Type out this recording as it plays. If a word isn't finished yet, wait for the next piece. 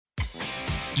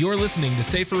You're listening to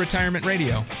Safer Retirement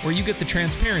Radio, where you get the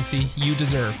transparency you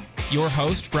deserve. Your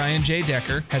host, Brian J.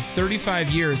 Decker, has 35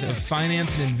 years of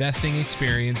finance and investing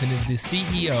experience and is the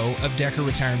CEO of Decker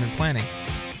Retirement Planning.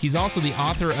 He's also the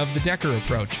author of The Decker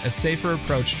Approach, a safer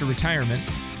approach to retirement,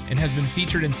 and has been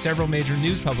featured in several major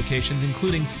news publications,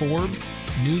 including Forbes,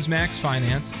 Newsmax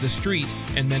Finance, The Street,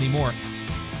 and many more.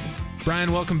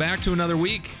 Brian, welcome back to another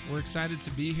week. We're excited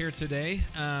to be here today.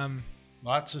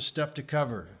 Lots of stuff to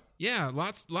cover. Yeah,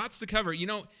 lots to cover. You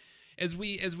know, as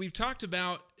we've talked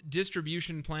about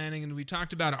distribution planning and we've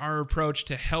talked about our approach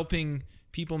to helping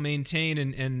people maintain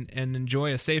and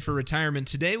enjoy a safer retirement,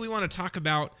 today we want to talk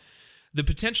about the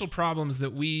potential problems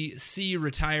that we see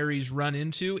retirees run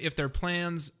into if their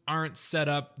plans aren't set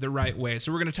up the right way.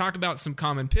 So we're going to talk about some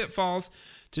common pitfalls.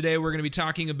 Today we're going to be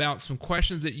talking about some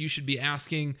questions that you should be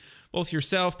asking both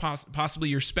yourself, possibly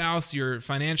your spouse, your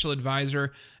financial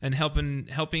advisor, and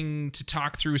helping to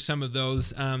talk through some of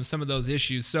those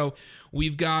issues. So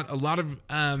we've got a lot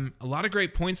of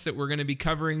great points that we're going to be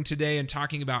covering today and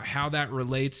talking about how that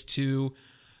relates to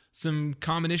some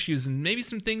common issues and maybe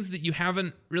some things that you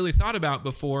haven't really thought about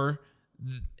before.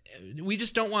 We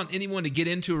just don't want anyone to get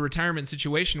into a retirement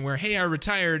situation where, hey, I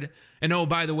retired, and oh,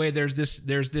 by the way, there's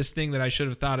this thing that I should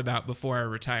have thought about before I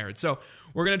retired. So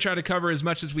we're going to try to cover as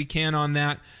much as we can on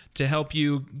that to help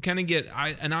you kind of get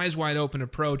an eyes wide open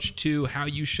approach to how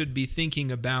you should be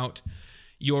thinking about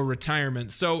your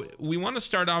retirement. So we want to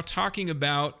start off talking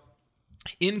about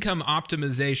income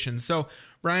optimization. So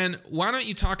Brian, why don't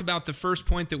you talk about the first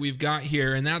point that we've got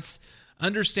here, and that's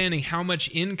understanding how much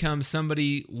income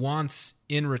somebody wants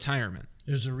in retirement.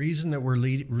 There's a reason that we're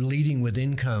leading with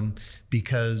income,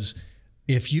 because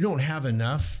if you don't have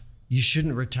enough, you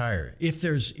shouldn't retire.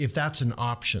 If that's an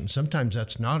option, sometimes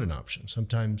that's not an option.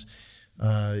 Sometimes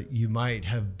you might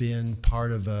have been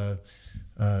part of a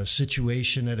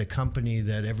situation at a company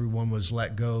that everyone was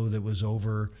let go that was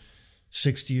over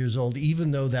 60 years old,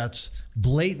 even though that's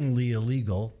blatantly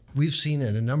illegal. We've seen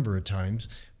it a number of times,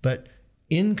 but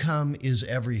income is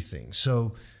everything.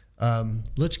 So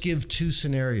let's give two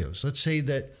scenarios. Let's say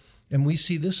that, and we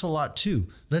see this a lot too.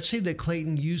 Let's say that,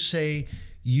 Clayton, you say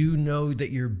you know that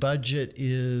your budget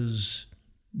is,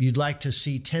 you'd like to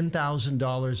see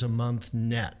 $10,000 a month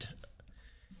net.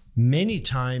 Many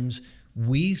times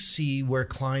we see where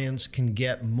clients can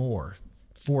get more,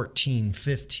 14,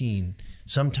 15,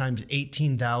 sometimes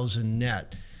 18,000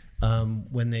 net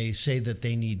when they say that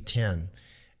they need 10.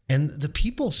 And the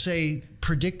people say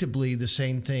predictably the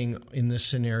same thing in this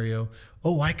scenario.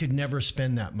 Oh, I could never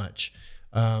spend that much.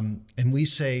 And we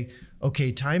say,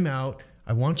 okay, time out.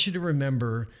 I want you to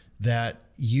remember that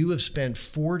you have spent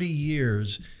 40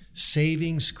 years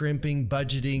saving, scrimping,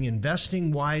 budgeting,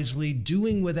 investing wisely,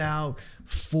 doing without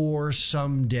for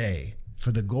someday,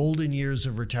 for the golden years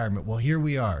of retirement. Well, here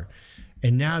we are.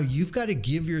 And now you've got to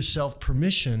give yourself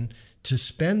permission to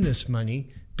spend this money,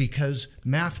 because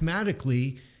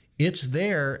mathematically it's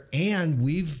there, and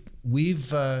we've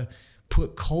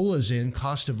put COLAs in,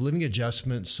 cost of living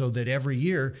adjustments, so that every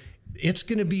year it's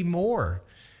going to be more.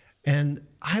 And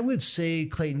I would say,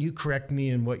 Clayton, you correct me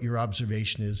in what your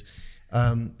observation is.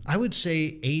 I would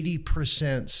say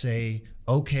 80% say,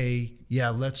 okay, yeah,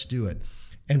 let's do it.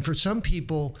 And for some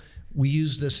people, we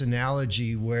use this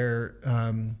analogy where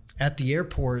at the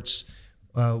airports,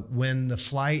 when the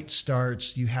flight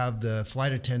starts, you have the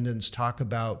flight attendants talk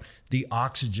about the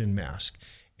oxygen mask.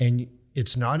 And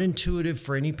it's not intuitive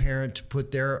for any parent to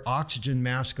put their oxygen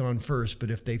mask on first, but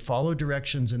if they follow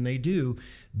directions, and they do,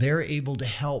 they're able to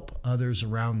help others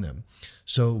around them.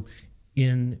 So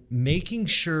in making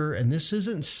sure, and this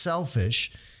isn't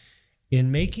selfish, in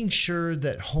making sure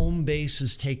that home base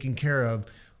is taken care of,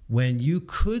 when you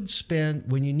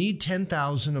need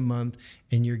 10,000 a month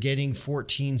and you're getting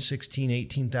 14, 16,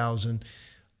 18,000,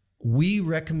 we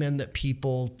recommend that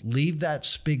people leave that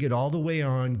spigot all the way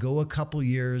on, go a couple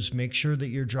years, make sure that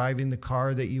you're driving the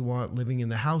car that you want, living in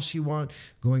the house you want,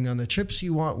 going on the trips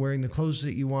you want, wearing the clothes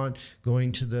that you want,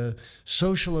 going to the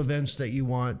social events that you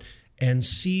want, and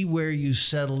see where you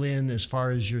settle in as far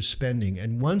as your spending.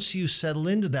 And once you settle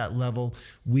into that level,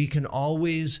 we can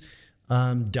always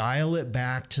dial it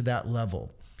back to that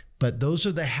level. But those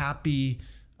are the happy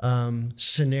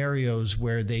scenarios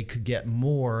where they could get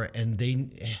more, and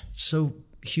so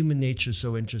human nature is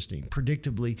so interesting.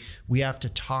 Predictably, we have to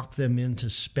talk them into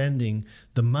spending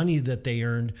the money that they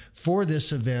earned for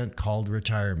this event called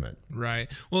retirement. Right.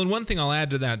 Well, and one thing I'll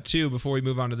add to that too, before we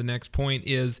move on to the next point,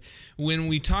 is when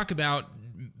we talk about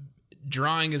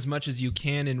drawing as much as you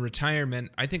can in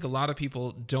retirement, I think a lot of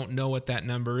people don't know what that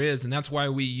number is, and that's why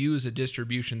we use a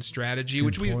distribution strategy,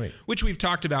 which we've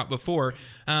talked about before.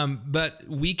 But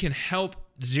we can help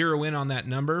zero in on that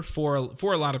number for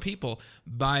a lot of people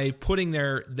by putting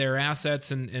their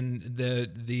assets and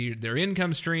their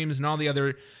income streams and all the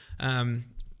other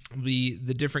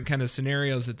the different kind of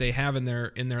scenarios that they have in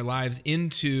their lives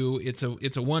into it's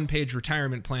a one-page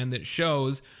retirement plan that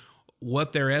shows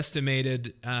what their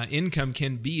estimated income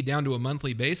can be down to a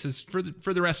monthly basis for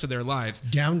the rest of their lives,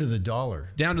 down to the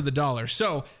dollar.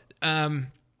 So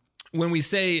when we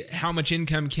say how much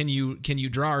income can you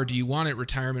draw or do you want at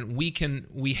retirement,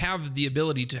 we have the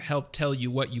ability to help tell you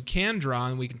what you can draw,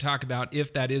 and we can talk about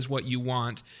if that is what you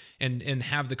want and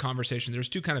have the conversation. There's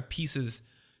two kind of pieces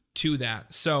to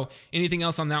that. So anything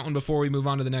else on that one before we move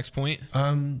on to the next point?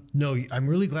 No, I'm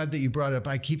really glad that you brought it up.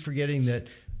 I keep forgetting that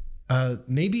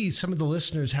maybe some of the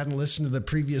listeners hadn't listened to the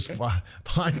previous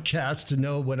podcast to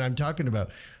know what I'm talking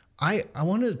about. I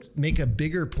want to make a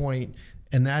bigger point,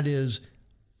 and that is,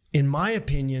 in my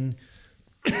opinion,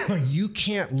 you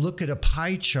can't look at a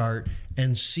pie chart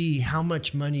and see how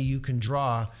much money you can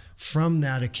draw from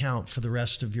that account for the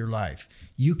rest of your life.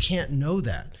 You can't know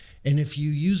that. And if you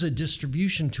use a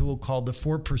distribution tool called the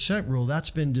 4% rule,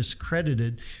 that's been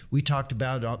discredited. We talked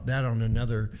about that on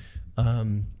another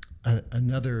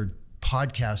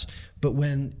podcast. But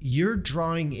when you're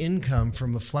drawing income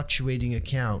from a fluctuating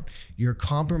account, you're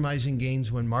compromising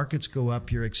gains when markets go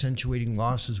up, you're accentuating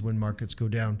losses when markets go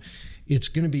down. It's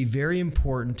going to be very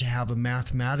important to have a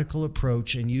mathematical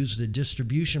approach and use the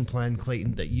distribution plan,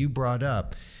 Clayton, that you brought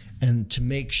up, and to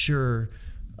make sure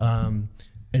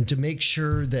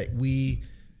that we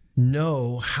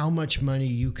know how much money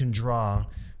you can draw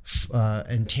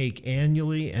and take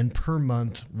annually and per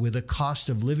month with a cost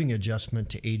of living adjustment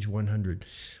to age 100.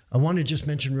 I want to just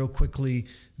mention real quickly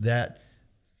that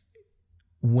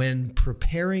when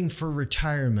preparing for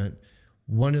retirement,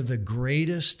 one of the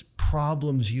greatest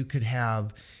problems you could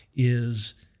have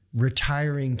is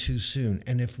retiring too soon.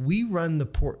 And if we run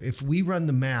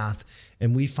the math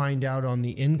and we find out on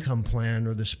the income plan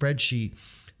or the spreadsheet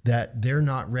that they're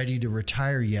not ready to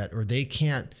retire yet, or they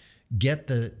can't get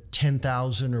the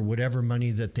 $10,000 or whatever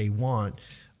money that they want,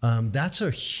 that's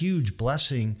a huge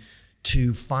blessing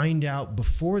to find out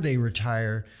before they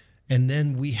retire. And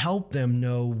then we help them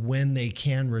know when they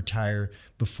can retire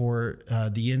before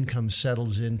the income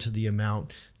settles into the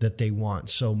amount that they want.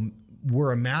 So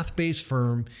we're a math-based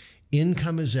firm.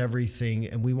 Income is everything,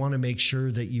 and we want to make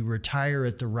sure that you retire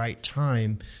at the right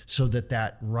time so that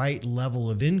that right level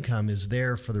of income is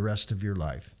there for the rest of your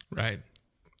life. Right.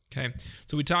 Okay.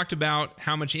 So we talked about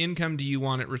how much income do you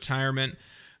want at retirement.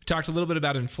 We talked a little bit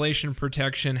about inflation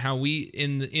protection, how we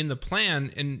in the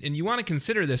plan, and you want to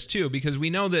consider this too, because we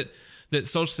know that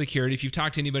Social Security, if you've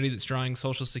talked to anybody that's drawing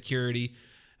Social Security,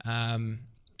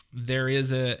 there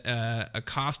is a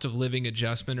cost of living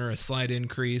adjustment or a slight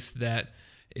increase that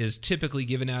is typically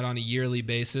given out on a yearly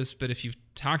basis. But if you've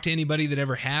talked to anybody that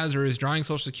ever has or is drawing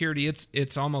Social Security,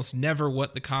 it's almost never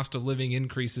what the cost of living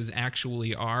increases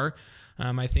actually are.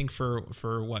 I think for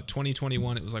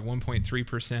 2021, it was like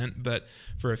 1.3%, but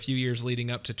for a few years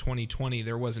leading up to 2020,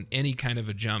 there wasn't any kind of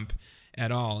a jump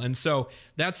at all. And so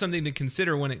that's something to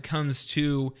consider when it comes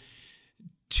to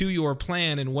your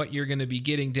plan, and what you're going to be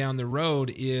getting down the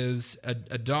road is a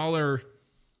dollar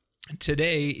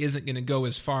today isn't going to go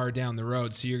as far down the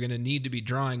road. So you're going to need to be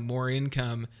drawing more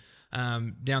income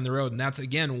down the road. And that's,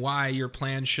 again, why your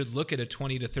plan should look at a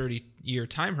 20 to 30 year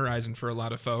time horizon for a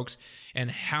lot of folks.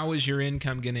 And how is your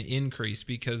income going to increase?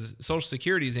 Because Social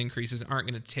Security's increases aren't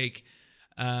going to take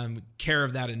care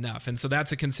of that enough. And so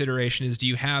that's a consideration, is do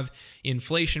you have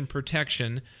inflation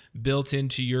protection built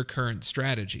into your current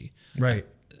strategy? Right.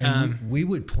 And we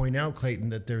would point out, Clayton,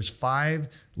 that there's 5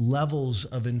 levels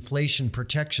of inflation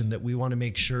protection that we want to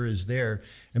make sure is there.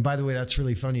 And by the way, that's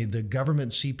really funny. The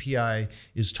government CPI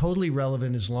is totally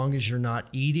relevant as long as you're not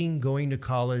eating, going to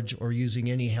college, or using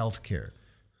any health care.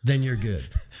 Then you're good.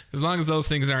 As long as those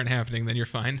things aren't happening, then you're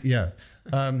fine. Yeah.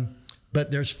 But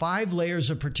there's 5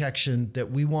 layers of protection that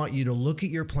we want you to look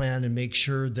at your plan and make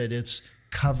sure that it's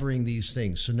covering these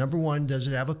things. So number 1, does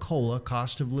it have a COLA,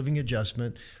 cost of living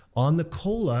adjustment? On the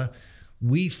COLA,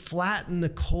 we flatten the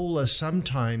COLA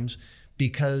sometimes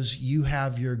because you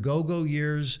have your go-go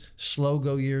years,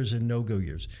 slow-go years, and no-go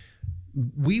years.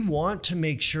 We want to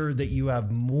make sure that you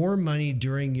have more money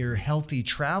during your healthy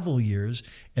travel years,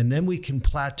 and then we can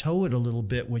plateau it a little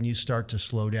bit when you start to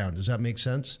slow down. Does that make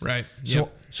sense? Right.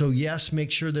 Yep. So yes,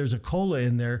 make sure there's a COLA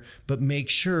in there, but make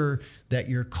sure that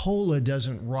your COLA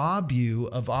doesn't rob you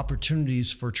of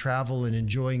opportunities for travel and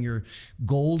enjoying your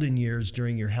golden years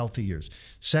during your healthy years.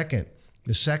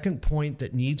 The second point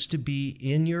that needs to be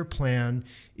in your plan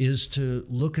is to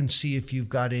look and see if you've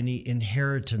got any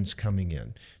inheritance coming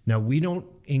in. Now, we don't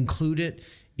include it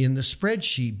in the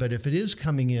spreadsheet. But if it is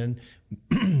coming in,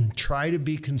 try to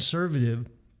be conservative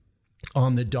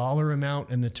on the dollar amount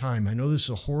and the time. I know this is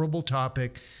a horrible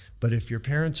topic, but if your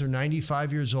parents are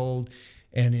 95 years old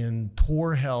and in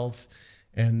poor health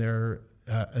and their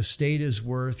estate is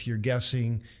worth, you're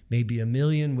guessing maybe $1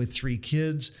 million with 3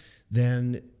 kids,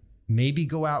 then maybe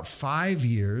go out 5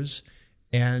 years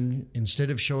and instead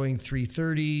of showing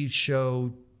 330,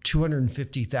 show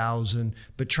 250,000,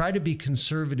 but try to be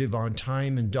conservative on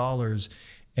time and dollars,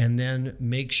 and then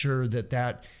make sure that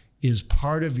that is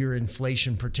part of your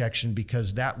inflation protection,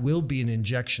 because that will be an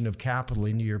injection of capital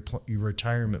into your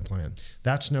retirement plan.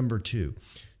 That's number 2.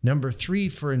 Number 3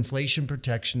 for inflation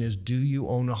protection is, do you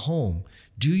own a home?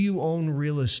 Do you own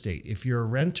real estate? If you're a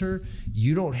renter,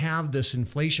 you don't have this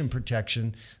inflation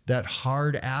protection that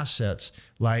hard assets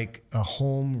like a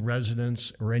home,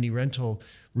 residence, or any rental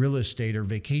real estate or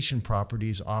vacation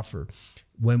properties offer.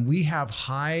 When we have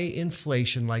high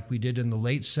inflation like we did in the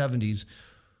late 70s,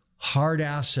 hard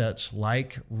assets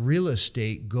like real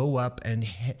estate go up and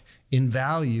in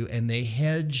value, and they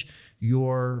hedge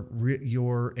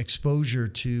your exposure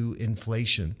to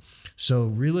inflation. So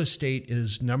real estate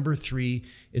is number 3.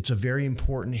 It's a very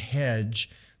important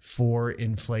hedge for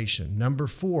inflation. Number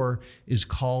 4 is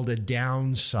called a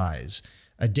downsize.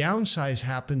 A downsize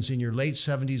happens in your late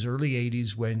 70s, early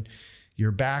 80s when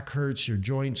your back hurts, your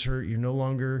joints hurt, you're no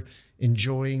longer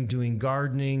enjoying doing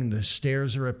gardening, the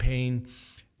stairs are a pain,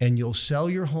 and you'll sell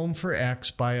your home for X,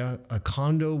 buy a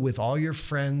condo with all your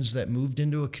friends that moved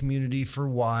into a community for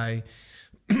Y.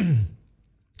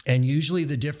 And usually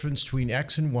the difference between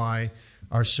X and Y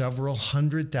are several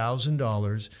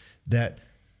 $100,000 that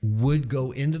would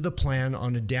go into the plan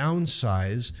on a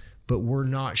downsize, but we're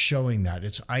not showing that.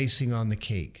 It's icing on the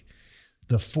cake.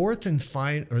 The fifth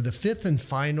and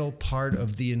final part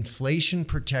of the inflation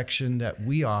protection that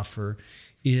we offer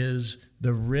is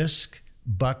the risk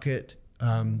bucket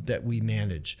that we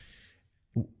manage.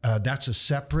 That's a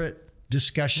separate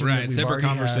discussion. Right, that we've separate already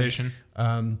conversation.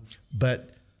 had.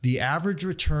 But the average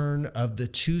return of the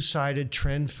two-sided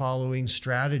trend-following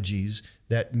strategies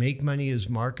that make money as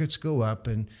markets go up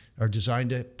and are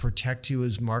designed to protect you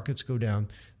as markets go down,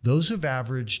 those have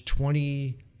averaged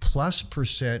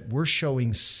 20+%. We're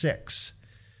showing 6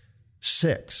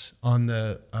 on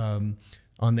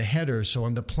the header. So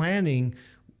on the planning,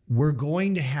 we're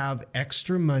going to have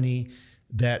extra money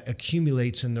that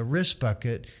accumulates in the risk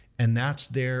bucket, and that's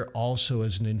there also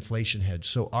as an inflation hedge.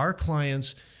 So our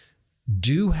clients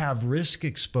do have risk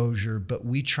exposure, but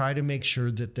we try to make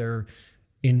sure that their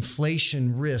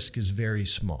inflation risk is very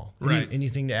small. Right.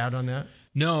 Anything to add on that?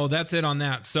 No, that's it on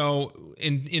that. So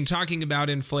in talking about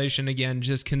inflation, again,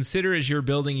 just consider as you're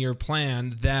building your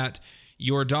plan that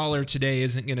your dollar today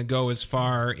isn't going to go as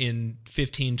far in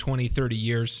 15, 20, 30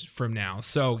 years from now.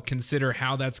 So consider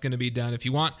how that's going to be done. If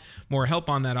you want more help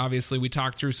on that, obviously we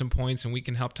talked through some points and we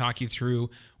can help talk you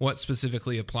through what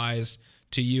specifically applies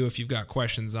to you if you've got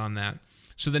questions on that.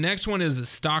 So the next one is a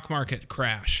stock market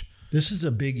crash. This is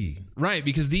a biggie. Right,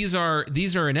 because these are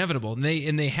inevitable. And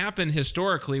they happen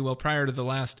historically, well, prior to the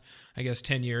last,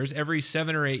 10 years. Every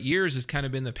 7 or 8 years has kind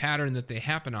of been the pattern that they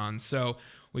happen on. So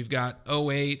we've got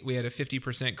 2008, we had a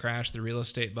 50% crash, the real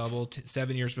estate bubble.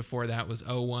 7 years before that was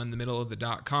 2001, the middle of the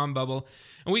dot-com bubble.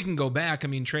 And we can go back,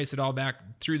 trace it all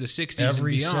back through the 60s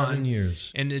every and beyond. 7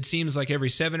 years. And it seems like every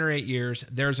 7 or 8 years,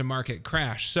 there's a market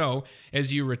crash. So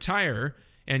as you retire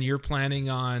and you're planning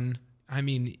on,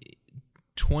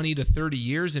 20 to 30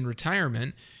 years in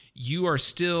retirement, you're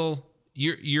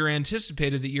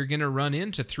anticipated that you're going to run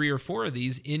into 3 or 4 of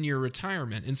these in your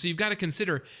retirement. And so you've got to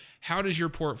consider, how does your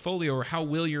portfolio, or how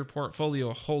will your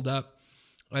portfolio hold up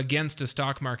against a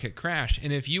stock market crash?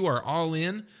 And if you are all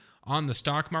in on the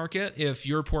stock market, if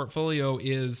your portfolio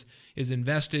is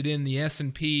invested in the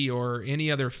S&P or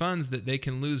any other funds that they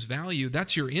can lose value,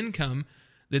 that's your income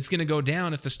that's going to go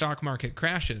down if the stock market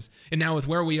crashes. And now with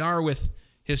where we are with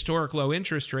historic low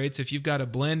interest rates, if you've got a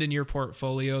blend in your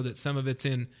portfolio that some of it's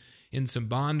in some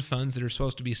bond funds that are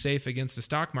supposed to be safe against the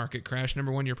stock market crash,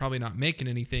 number one, you're probably not making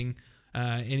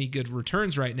any good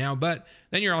returns right now, but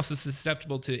then you're also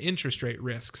susceptible to interest rate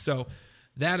risk. So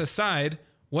that aside,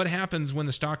 what happens when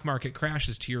the stock market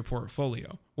crashes to your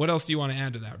portfolio? What else do you want to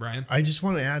add to that, Brian? I just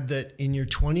want to add that in your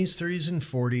 20s, 30s, and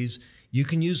 40s, you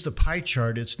can use the pie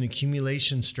chart. It's an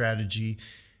accumulation strategy.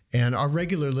 And our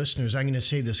regular listeners, I'm going to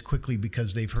say this quickly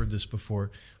because they've heard this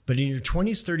before, but in your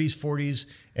 20s, 30s, 40s,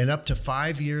 and up to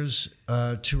 5 years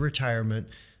to retirement,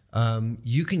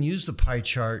 you can use the pie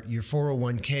chart. Your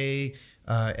 401k,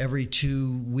 every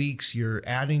 2 weeks, you're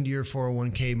adding to your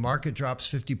 401k. Market drops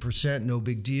 50%, no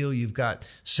big deal. You've got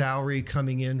salary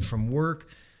coming in from work.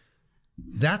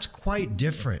 that's quite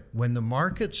different. When the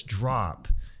markets drop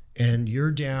and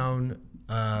you're down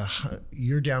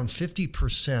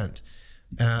 50%,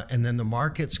 and then the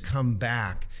markets come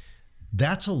back,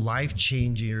 that's a life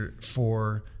changer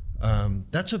for.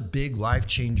 That's a big life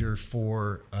changer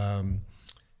for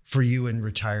you in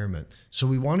retirement. So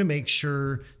we want to make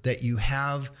sure that you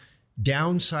have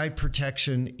downside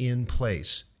protection in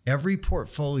place. Every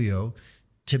portfolio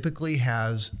typically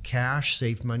has cash,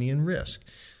 safe money, and risk.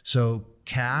 So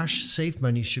cash, safe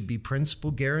money should be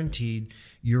principal guaranteed.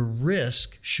 Your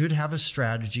risk should have a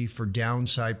strategy for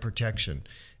downside protection.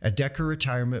 At Decker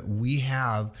Retirement, we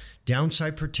have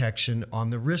downside protection on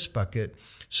the risk bucket.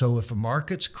 So if a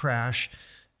markets crash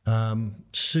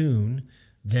soon,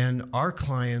 then our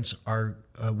clients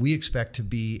we expect to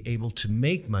be able to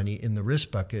make money in the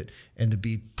risk bucket and to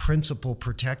be principal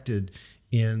protected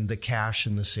in the cash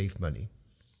and the safe money.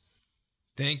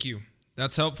 Thank you.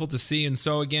 That's helpful to see. And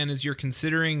so again, as you're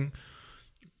considering,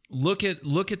 look at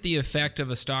the effect of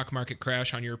a stock market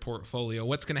crash on your portfolio.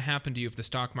 What's going to happen to you if the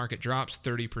stock market drops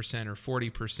 30% or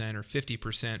 40% or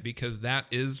 50%? Because that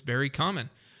is very common.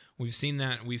 We've seen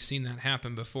that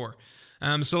happen before.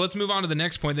 So let's move on to the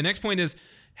next point. The next point is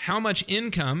how much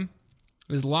income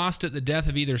is lost at the death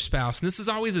of either spouse. And this is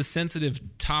always a sensitive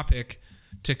topic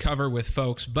to cover with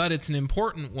folks, but it's an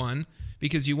important one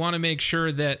because you want to make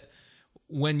sure that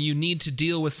when you need to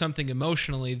deal with something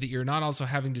emotionally, that you're not also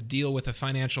having to deal with a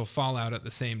financial fallout at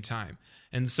the same time.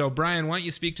 And so, Brian, why don't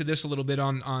you speak to this a little bit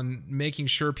on making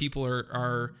sure people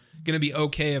are going to be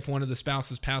okay if one of the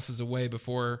spouses passes away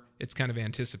before it's kind of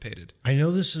anticipated? I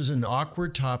know this is an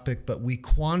awkward topic, but we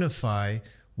quantify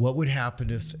what would happen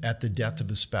if at the death of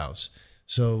a spouse.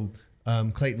 So,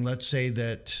 Clayton, let's say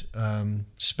that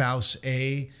spouse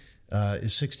A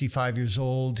is 65 years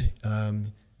old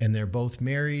and they're both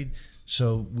married.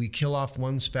 So we kill off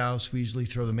one spouse. We usually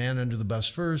throw the man under the bus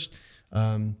first.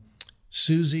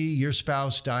 Susie, your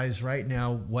spouse dies right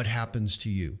now. What happens to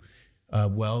you?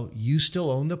 Well, you still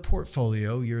own the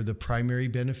portfolio. You're the primary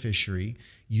beneficiary.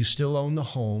 You still own the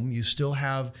home. You still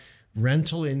have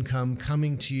rental income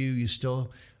coming to you. You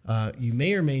still, you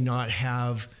may or may not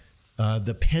have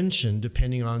the pension,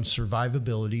 depending on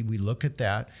survivability. We look at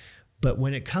that. But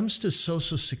when it comes to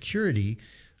Social Security,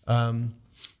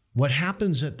 what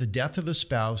happens at the death of a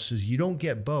spouse is you don't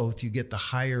get both, you get the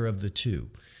higher of the two.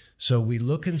 So we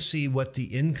look and see what the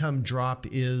income drop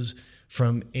is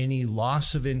from any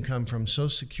loss of income from Social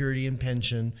Security and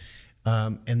pension,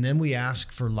 and then we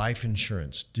ask for life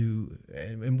insurance.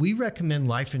 And we recommend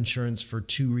life insurance for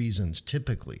 2 reasons,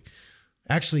 typically.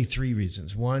 Actually, 3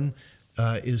 reasons. One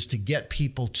is to get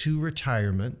people to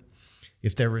retirement.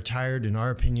 If they're retired, in our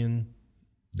opinion,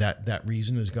 that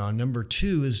reason is gone. Number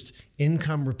 2 is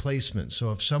income replacement.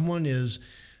 So if someone is,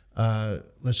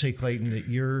 let's say, Clayton, that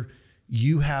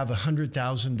you have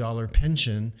 $100,000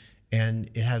 pension and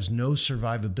it has no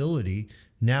survivability,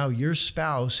 now your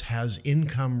spouse has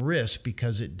income risk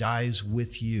because it dies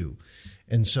with you.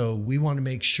 And so we want to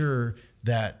make sure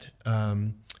that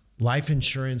life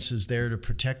insurance is there to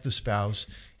protect the spouse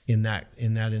in that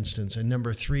instance. And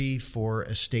number 3, for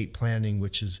estate planning,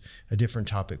 which is a different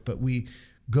topic. But we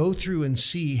go through and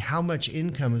see how much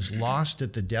income is lost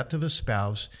at the death of a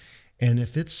spouse. And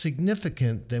if it's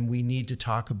significant, then we need to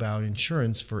talk about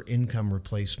insurance for income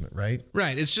replacement, right?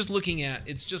 Right. It's just looking at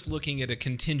a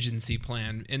contingency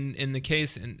plan. In the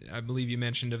case, and I believe you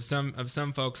mentioned of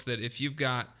some folks, that if you've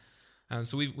got,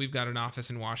 so we've got an office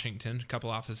in Washington, a couple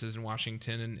offices in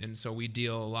Washington, and so we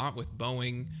deal a lot with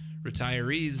Boeing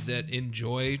retirees that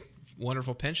enjoy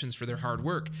wonderful pensions for their hard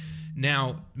work.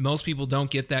 Now, most people don't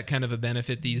get that kind of a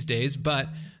benefit these days, but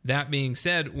that being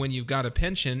said, when you've got a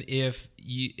pension, if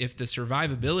the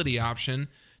survivability option,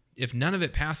 if none of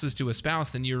it passes to a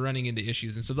spouse, then you're running into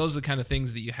issues. And so those are the kind of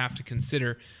things that you have to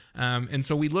consider. And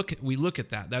so we look at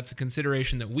that. That's a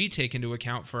consideration that we take into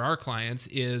account for our clients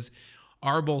is,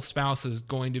 are both spouses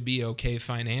going to be okay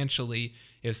financially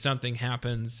if something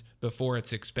happens before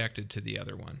it's expected to the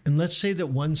other one? And let's say that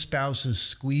one spouse is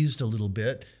squeezed a little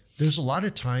bit. There's a lot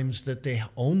of times that they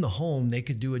own the home, they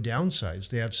could do a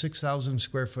downsize. They have 6,000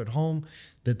 square foot home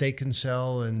that they can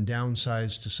sell and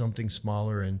downsize to something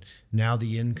smaller, and now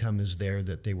the income is there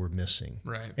that they were missing.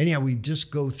 Right. Anyhow, we just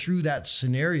go through that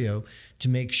scenario to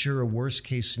make sure a worst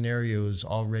case scenario has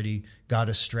already got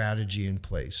a strategy in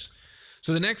place.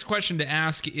 So the next question to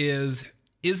ask is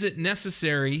it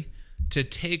necessary to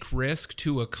take risk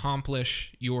to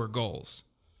accomplish your goals?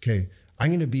 Okay. I'm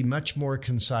going to be much more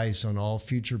concise on all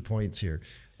future points here.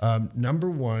 Number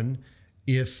 1,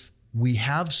 if we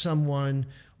have someone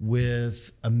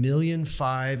with $1.5 million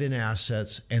in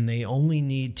assets and they only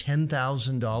need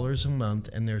 $10,000 a month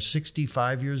and they're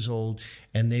 65 years old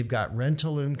and they've got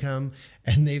rental income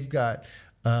and they've got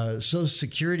Social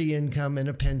Security income and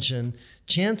a pension,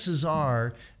 chances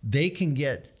are they can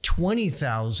get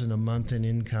 $20,000 a month in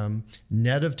income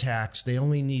net of tax. They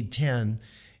only need 10.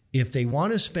 If they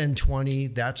want to spend 20,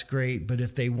 that's great. But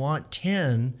if they want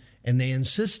 10 and they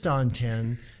insist on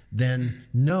 10, then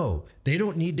no, they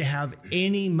don't need to have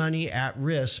any money at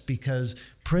risk, because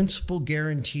principal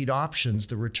guaranteed options,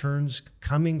 the returns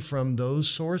coming from those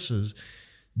sources,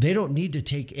 they don't need to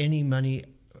take any money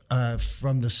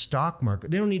from the stock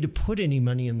market. They don't need to put any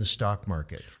money in the stock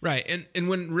market. Right. And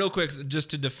when, real quick, just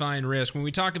to define risk, when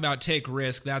we talk about take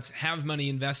risk, that's have money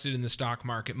invested in the stock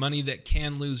market, money that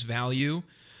can lose value.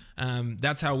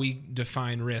 That's how we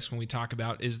define risk when we talk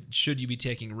about is should you be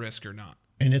taking risk or not.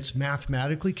 And it's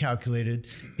mathematically calculated.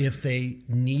 If they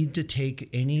need to take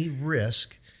any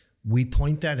risk, we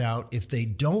point that out. If they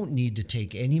don't need to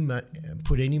take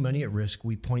put any money at risk,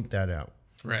 we point that out.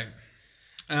 Right.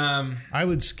 I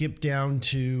would skip down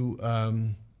to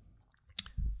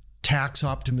tax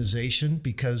optimization,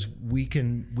 because we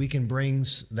can bring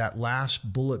that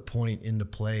last bullet point into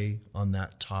play on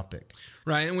that topic.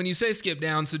 Right. And when you say skip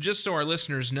down, so just so our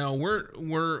listeners know,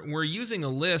 we're using a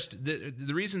list.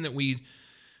 The reason that we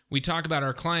talk about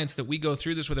our clients, that we go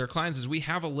through this with our clients, is we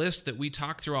have a list that we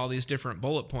talk through all these different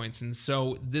bullet points. And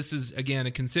so this is, again,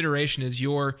 a consideration as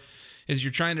you're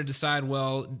trying to decide,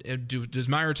 well, does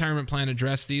my retirement plan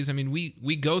address these? I mean,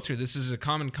 we go through this. This is a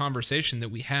common conversation that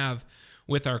we have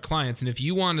with our clients. And if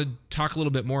you want to talk a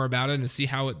little bit more about it and see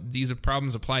how these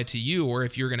problems apply to you, or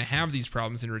if you're going to have these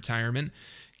problems in retirement,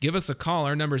 give us a call.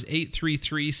 Our number is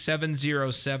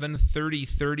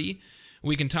 833-707-3030.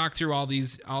 We can talk through all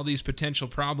these potential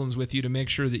problems with you to make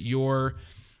sure that your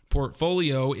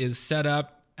portfolio is set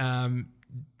up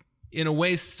in a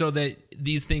way so that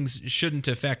these things shouldn't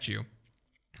affect you.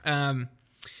 So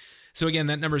again,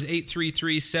 that number is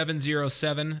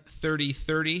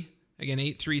 833-707-3030. Again,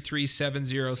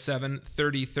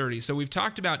 833-707-3030. So we've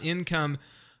talked about income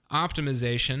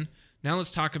optimization. Now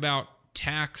let's talk about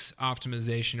tax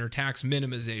optimization or tax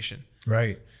minimization.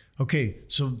 Right. Okay,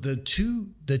 so the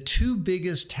two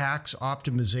biggest tax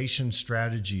optimization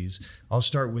strategies, I'll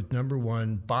start with number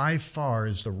one, by far,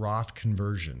 is the Roth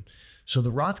conversion. So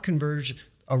the Roth conversion,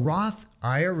 a Roth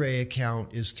IRA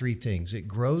account is three things. It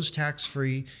grows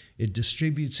tax-free, it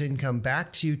distributes income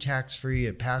back to you tax-free,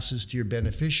 it passes to your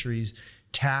beneficiaries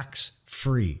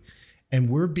tax-free. And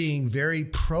we're being very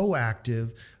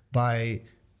proactive by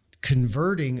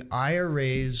converting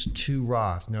IRAs to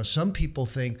Roth. Now, some people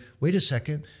think, wait a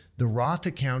second, the Roth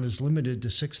account is limited to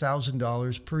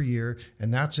 $6,000 per year,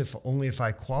 and that's only if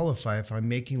I qualify, if I'm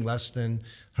making less than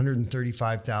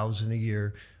 $135,000 a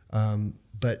year.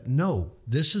 But no,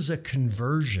 this is a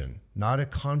conversion, not a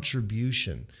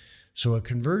contribution. So a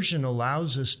conversion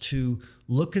allows us to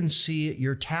look and see at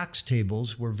your tax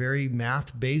tables. We're very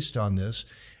math based on this,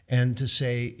 and to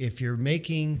say if you're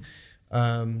making,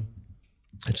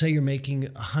 let's say you're making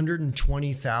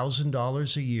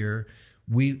 $120,000 a year.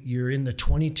 You're in the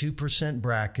 22%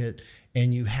 bracket,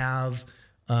 and you have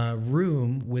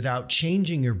room without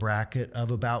changing your bracket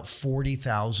of about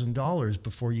 $40,000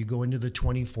 before you go into the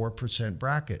 24%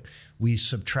 bracket. We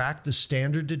subtract the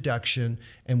standard deduction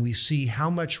and we see how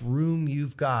much room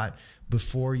you've got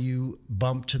before you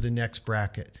bump to the next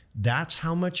bracket. That's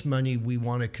how much money we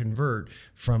want to convert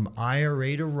from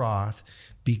IRA to Roth,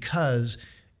 because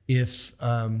if,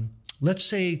 let's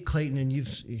say, Clayton, and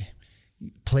you've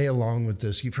play along with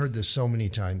this. You've heard this so many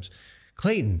times.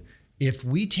 Clayton, if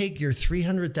we take your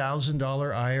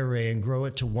 $300,000 IRA and grow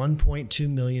it to $1.2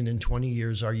 million in 20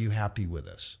 years, are you happy with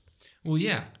us? Well,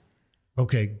 yeah.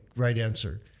 Okay, right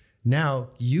answer. Now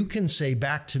you can say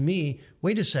back to me,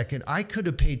 wait a second, I could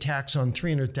have paid tax on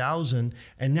 $300,000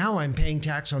 and now I'm paying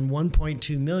tax on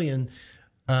 $1.2 million.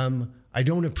 I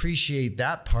don't appreciate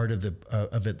that part of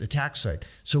the tax side.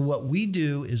 So what we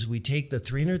do is we take the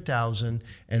 $300,000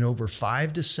 and over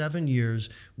 5 to 7 years,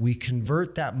 we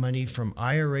convert that money from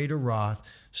IRA to Roth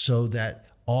so that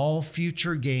all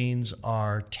future gains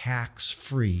are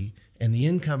tax-free and the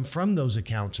income from those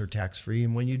accounts are tax-free.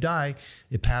 And when you die,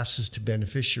 it passes to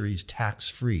beneficiaries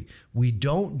tax-free. We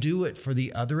don't do it for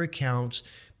the other accounts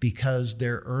because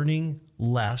they're earning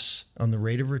less on the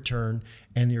rate of return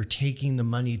and you're taking the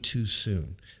money too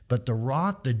soon. But the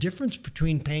Roth, the difference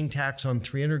between paying tax on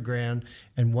 $300,000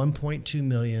 and $1.2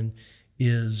 million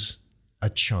is a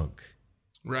chunk.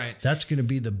 Right. That's going to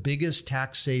be the biggest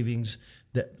tax savings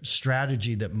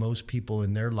strategy that most people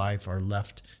in their life are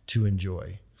left to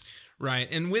enjoy. Right.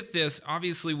 And with this,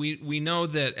 obviously, we know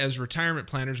that as retirement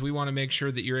planners, we want to make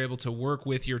sure that you're able to work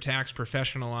with your tax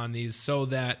professional on these so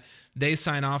that they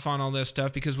sign off on all this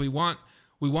stuff, because we want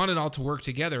it all to work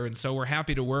together. And so we're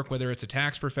happy to work, whether it's a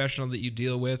tax professional that you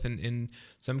deal with, and in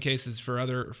some cases for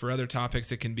other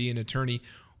topics, it can be an attorney.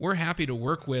 We're happy to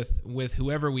work with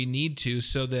whoever we need to,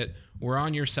 so that we're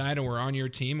on your side and we're on your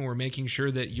team, and we're making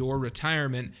sure that your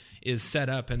retirement is set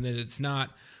up, and that it's not,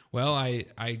 well, I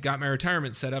got my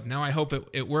retirement set up, now I hope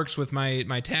it works with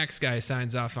my tax guy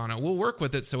signs off on it. We'll work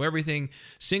with it so everything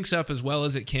syncs up as well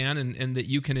as it can, and that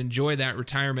you can enjoy that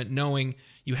retirement knowing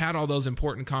you had all those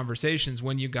important conversations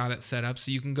when you got it set up,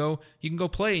 so you can go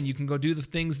play and you can go do the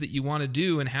things that you want to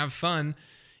do and have fun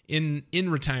in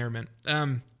retirement.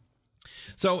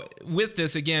 So with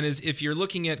this, again, is if you're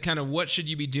looking at kind of what should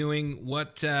you be doing,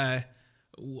 what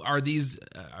are these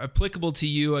applicable to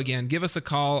you? Again, give us a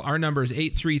call. Our number is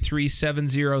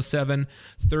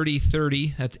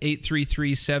 833-707-3030. That's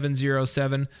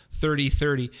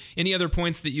 833-707-3030. Any other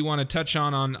points that you want to touch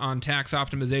on tax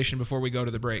optimization before we go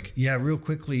to the break? Yeah, real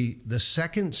quickly, the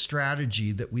second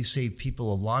strategy that we save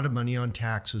people a lot of money on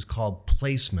tax is called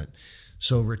placement.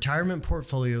 So retirement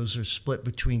portfolios are split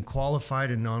between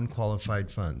qualified and non-qualified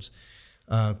funds.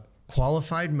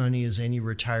 Qualified money is any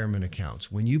retirement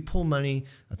accounts. When you pull money,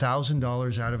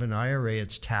 $1,000 out of an IRA,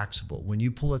 it's taxable. When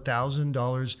you pull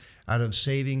 $1,000 out of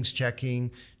savings,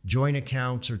 checking, joint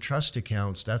accounts, or trust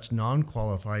accounts, that's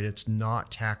non-qualified. It's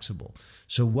not taxable.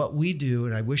 So what we do,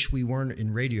 and I wish we weren't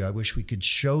in radio, I wish we could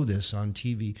show this on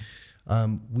TV.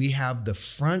 We have the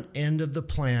front end of the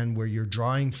plan where you're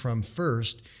drawing from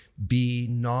first be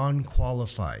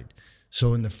non-qualified.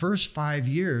 So in the first 5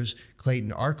 years,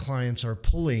 Clayton, our clients are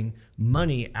pulling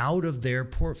money out of their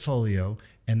portfolio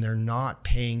and they're not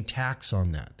paying tax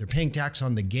on that. They're paying tax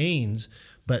on the gains,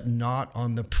 but not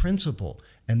on the principal.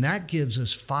 And that gives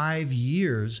us 5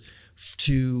 years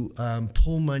to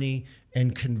pull money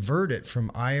and convert it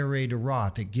from IRA to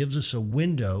Roth. It gives us a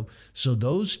window. So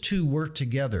those two work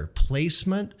together.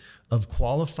 Placement of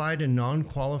qualified and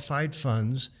non-qualified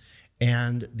funds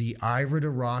and the IRA to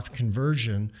Roth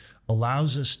conversion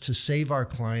allows us to save our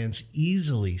clients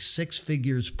easily 6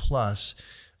 figures plus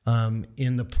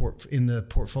in the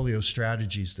portfolio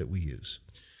strategies that we use.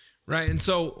 Right. And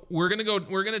so we're going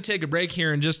to take a break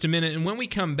here in just a minute. And when we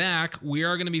come back, we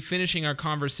are going to be finishing our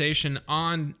conversation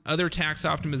on other tax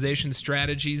optimization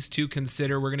strategies to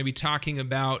consider. We're going to be talking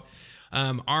about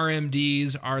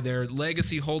RMDs. Are there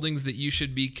legacy holdings that you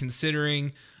should be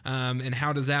considering? And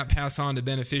how does that pass on to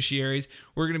beneficiaries?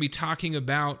 We're going to be talking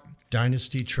about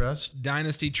Dynasty Trust,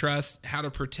 how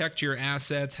to protect your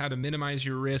assets, how to minimize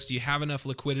your risk. Do you have enough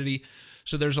liquidity?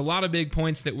 So there's a lot of big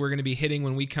points that we're going to be hitting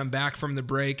when we come back from the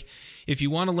break. If you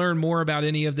want to learn more about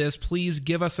any of this, please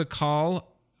give us a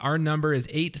call. Our number is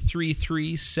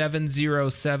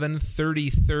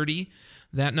 833-707-3030.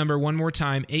 That number one more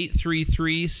time,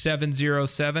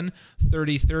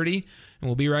 833-707-3030. And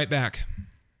we'll be right back.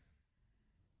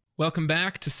 Welcome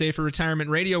back to Safer Retirement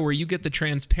Radio, where you get the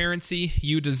transparency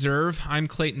you deserve. I'm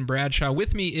Clayton Bradshaw.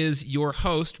 With me is your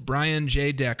host, Brian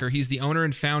J. Decker. He's the owner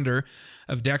and founder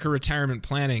of Decker Retirement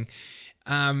Planning.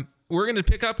 We're going to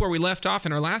pick up where we left off.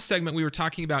 In our last segment, we were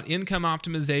talking about income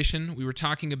optimization. We were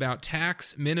talking about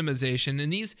tax minimization.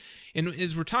 And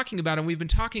as we're talking about them, we've been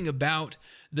talking about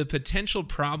the potential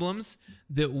problems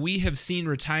that we have seen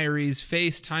retirees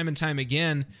face time and time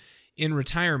again in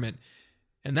retirement.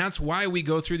 And that's why we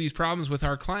go through these problems with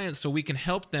our clients, so we can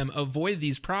help them avoid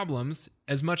these problems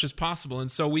as much as possible.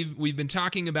 And so we've been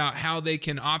talking about how they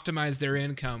can optimize their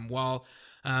income while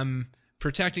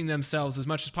protecting themselves as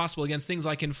much as possible against things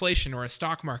like inflation or a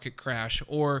stock market crash,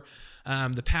 or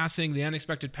the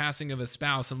unexpected passing of a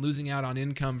spouse and losing out on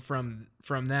income from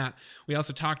that. We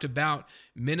also talked about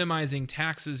minimizing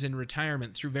taxes in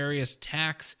retirement through various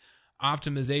tax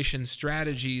optimization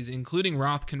strategies, including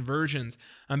Roth conversions.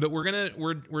 But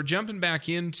we're jumping back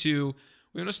into.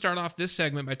 We're going to start off this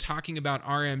segment by talking about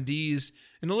RMDs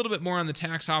and a little bit more on the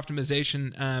tax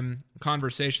optimization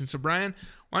conversation. So, Brian,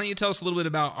 why don't you tell us a little bit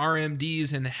about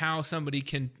RMDs and how somebody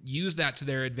can use that to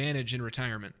their advantage in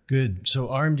retirement? Good. So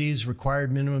RMDs,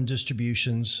 required minimum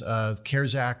distributions.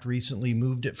 CARES Act recently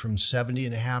moved it from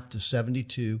 70.5 to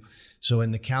 72. So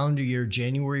in the calendar year,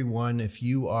 January 1, if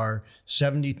you are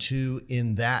 72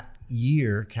 in that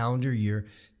year, calendar year,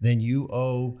 then you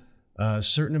owe a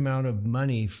certain amount of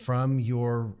money from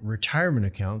your retirement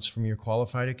accounts, from your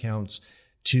qualified accounts,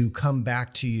 to come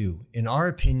back to you. In our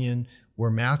opinion,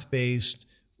 we're math-based.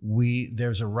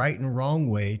 There's a right and wrong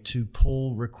way to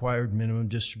pull required minimum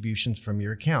distributions from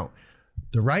your account.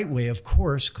 The right way, of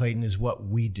course, Clayton, is what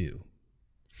we do.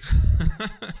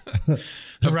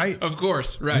 Of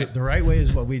course, right. The right way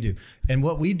is what we do. And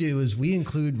what we do is we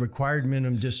include required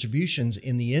minimum distributions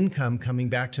in the income coming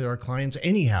back to our clients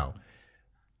anyhow.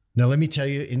 Now, let me tell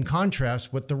you, in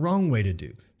contrast, what the wrong way to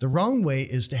do. The wrong way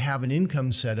is to have an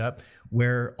income set up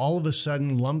where all of a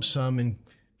sudden, lump sum in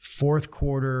fourth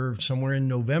quarter, somewhere in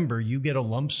November, you get a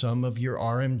lump sum of your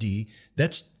RMD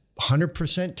that's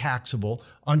 100% taxable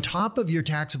on top of your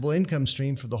taxable income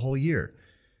stream for the whole year.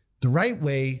 The right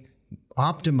way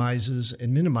optimizes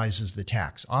and minimizes the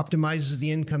tax, optimizes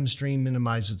the income stream,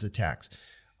 minimizes the tax.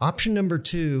 Option number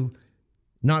 2,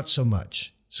 not so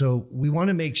much. So we want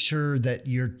to make sure that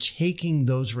you're taking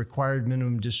those required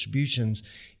minimum distributions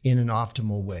in an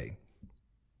optimal way.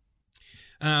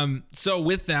 So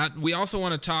with that, we also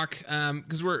want to talk,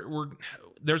 because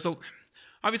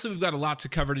obviously we've got a lot to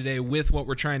cover today with what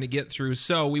we're trying to get through.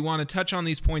 So we want to touch on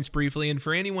these points briefly. And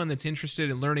for anyone that's interested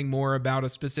in learning more about a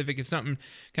specific, if something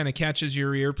kind of catches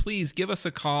your ear, please give us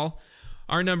a call.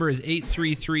 Our number is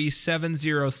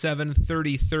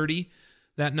 833-707-3030.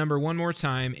 That number one more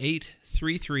time,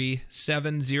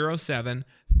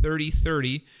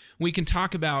 833-707-3030. We can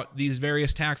talk about these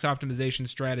various tax optimization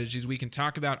strategies. We can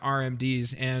talk about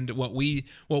RMDs and what we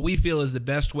feel is the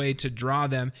best way to draw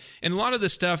them. And a lot of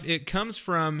this stuff, it comes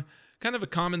from kind of a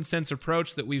common sense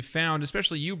approach that we've found,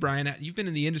 especially you, Brian. You've been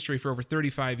in the industry for over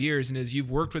 35 years, and as you've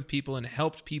worked with people and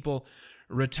helped people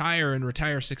retire and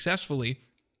retire successfully,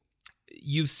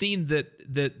 you've seen that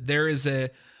there is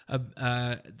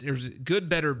there's good,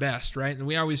 better, best, right? And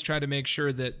we always try to make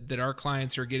sure that our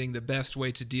clients are getting the best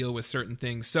way to deal with certain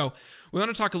things. So we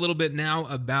want to talk a little bit now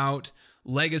about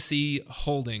legacy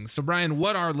holdings. So Brian,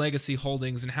 what are legacy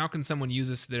holdings and how can someone use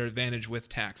this to their advantage with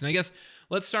tax? And I guess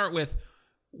let's start with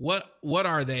what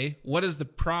are they? What is the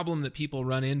problem that people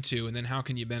run into? And then how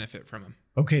can you benefit from them?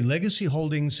 Okay, legacy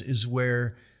holdings is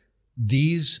where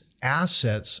these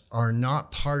assets are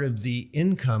not part of the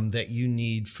income that you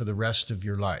need for the rest of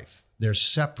your life. They're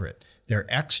separate. They're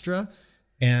extra,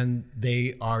 and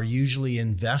they are usually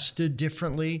invested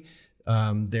differently.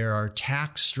 There are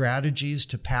tax strategies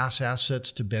to pass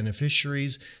assets to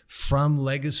beneficiaries from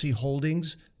legacy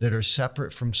holdings that are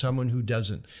separate from someone who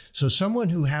doesn't. So someone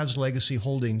who has legacy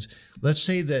holdings, let's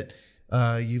say that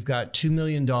you've got $2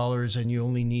 million and you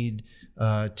only need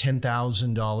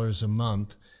 $10,000 a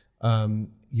month.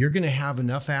 You're going to have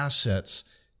enough assets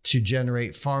to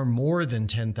generate far more than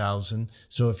 10,000.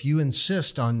 So if you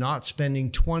insist on not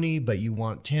spending 20, but you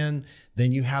want 10,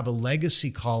 then you have a legacy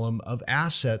column of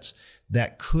assets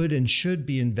that could and should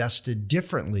be invested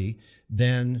differently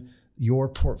than your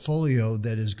portfolio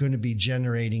that is going to be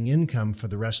generating income for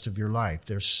the rest of your life.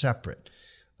 They're separate.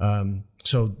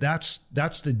 So that's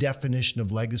the definition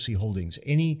of legacy holdings.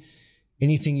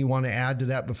 Anything you want to add to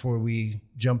that before we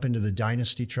jump into the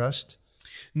Dynasty Trust?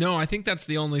 No, I think that's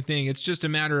the only thing. It's just a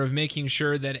matter of making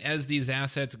sure that as these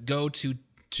assets go to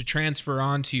transfer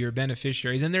on to your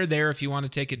beneficiaries, and they're there if you want to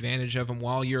take advantage of them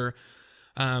while you're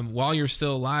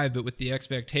still alive, but with the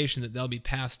expectation that they'll be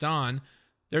passed on,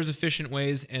 there's efficient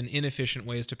ways and inefficient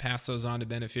ways to pass those on to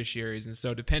beneficiaries. And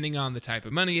so depending on the type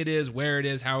of money it is, where it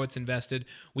is, how it's invested,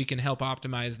 we can help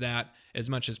optimize that as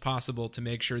much as possible to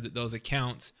make sure that those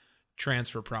accounts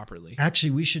transfer properly.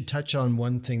 Actually, we should touch on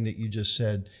one thing that you just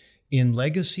said. In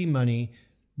legacy money,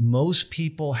 most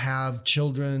people have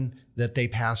children that they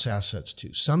pass assets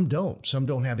to. Some don't. Some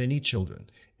don't have any children.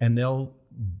 And they'll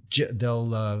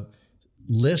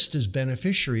list as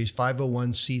beneficiaries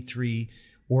 501c3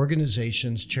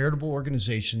 organizations, charitable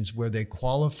organizations, where they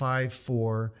qualify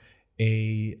for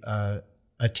a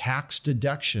tax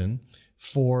deduction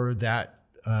for that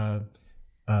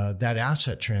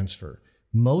asset transfer.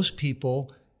 Most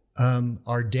people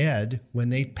are dead when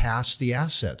they pass the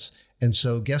assets. And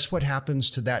so guess what happens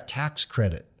to that tax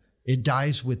credit? It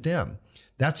dies with them.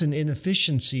 That's an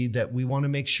inefficiency that we want to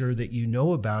make sure that you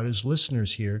know about as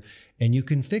listeners here. And you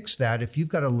can fix that. If you've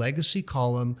got a legacy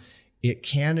column, it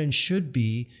can and should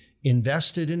be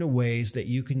invested in a ways that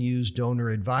you can use donor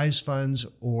advised funds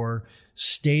or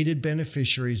stated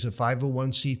beneficiaries of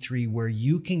 501c3 where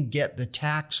you can get the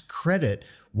tax credit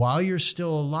while you're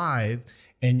still alive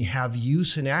and have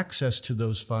use and access to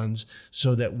those funds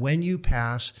so that when you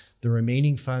pass, the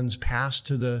remaining funds pass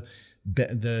to the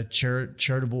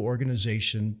charitable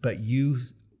organization, but you,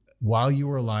 while you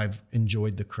were alive,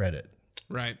 enjoyed the credit.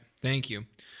 Right. Thank you.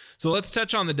 So let's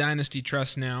touch on the Dynasty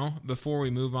Trust now before we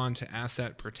move on to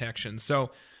asset protection. So,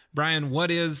 Brian,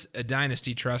 what is a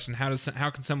Dynasty Trust and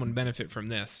how can someone benefit from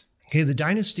this? Okay, the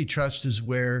Dynasty Trust is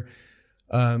where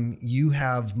you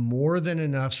have more than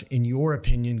enough, in your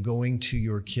opinion, going to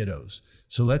your kiddos.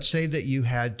 So let's say that you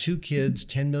had two kids,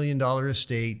 $10 million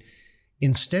estate.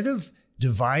 instead of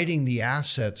dividing the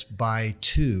assets by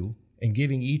 2 and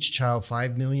giving each child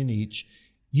 $5 million each,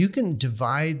 you can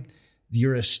divide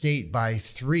your estate by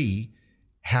 3,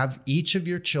 have each of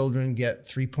your children get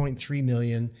 $3.3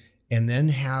 million, and then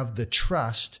have the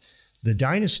trust, the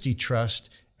dynasty trust,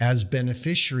 as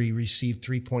beneficiary receive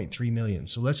 $3.3 million.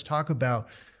 So let's talk about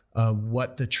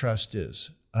what the trust is.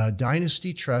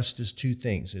 Dynasty trust is 2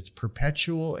 things. It's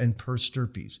perpetual and per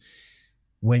stirpes.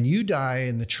 When you die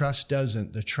and the trust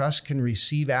doesn't, the trust can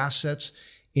receive assets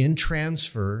in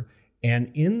transfer,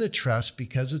 and in the trust,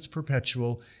 because it's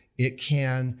perpetual, it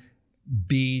can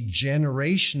be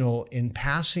generational in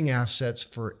passing assets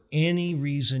for any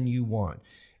reason you want.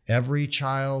 Every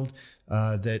child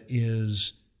that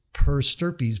is per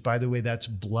stirpes, by the way, that's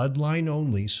bloodline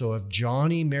only. So if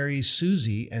Johnny marries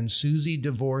Susie and Susie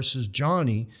divorces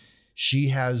Johnny, she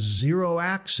has 0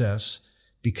 access,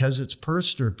 because it's per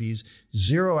stirpes,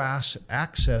 0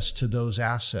 access to those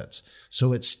assets.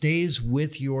 So it stays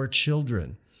with your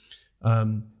children.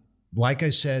 Like I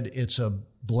said, it's a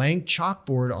blank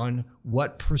chalkboard on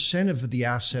what percent of the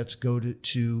assets go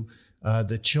to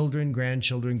the children,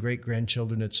 grandchildren,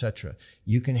 great-grandchildren, etc.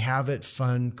 You can have it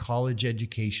fund college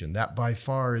education. That by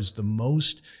far is the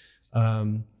most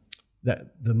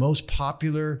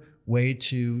popular way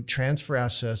to transfer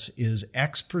assets is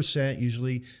X percent,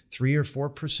 usually 3 or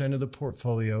 4% of the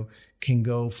portfolio can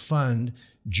go fund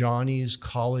Johnny's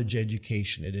college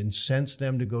education. It incents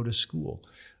them to go to school.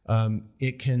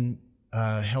 It can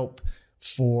help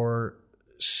for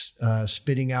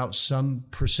spitting out some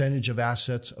percentage of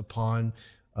assets upon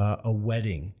a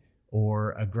wedding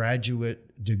or a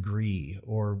graduate degree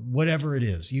or whatever it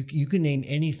is. You can name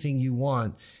anything you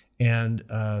want, and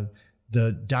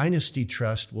the dynasty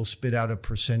trust will spit out a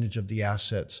percentage of the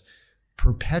assets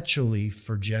perpetually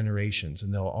for generations,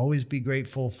 and they'll always be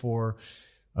grateful for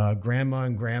grandma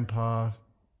and grandpa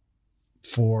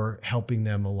for helping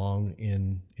them along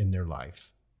in their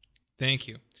life. Thank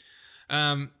you.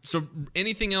 So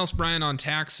anything else, Brian, on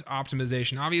tax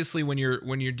optimization? Obviously, when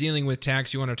you're dealing with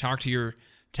tax, you want to talk to your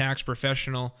tax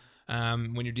professional.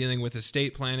 When you're dealing with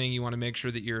estate planning, you want to make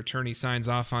sure that your attorney signs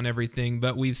off on everything.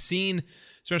 But we've seen,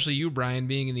 especially you, Brian,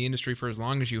 being in the industry for as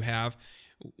long as you have,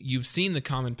 you've seen the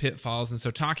common pitfalls. And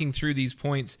so talking through these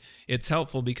points, it's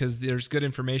helpful because there's good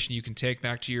information you can take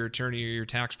back to your attorney or your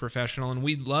tax professional. And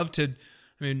we'd love to,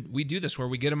 we do this where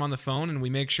we get them on the phone and we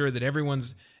make sure that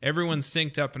everyone's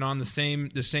synced up and on the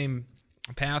same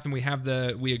path, and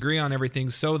we agree on everything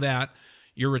so that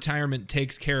your retirement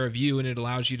takes care of you and it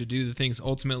allows you to do the things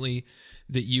ultimately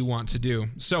that you want to do.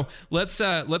 So let's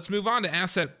move on to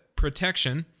asset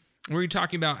protection. We're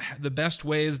talking about the best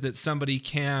ways that somebody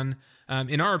can,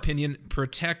 in our opinion,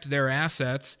 protect their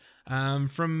assets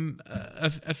from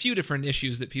a few different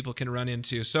issues that people can run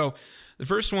into. So the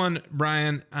first one,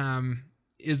 Brian,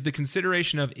 is the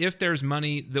consideration of if there's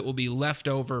money that will be left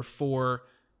over for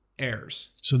heirs.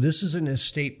 So this is an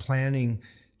estate planning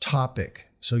topic.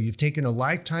 So you've taken a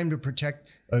lifetime to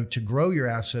protect, to grow your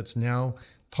assets. Now,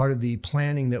 part of the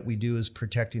planning that we do is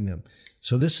protecting them.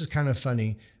 So this is kind of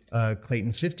funny,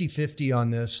 Clayton, 50-50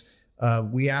 on this.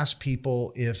 We ask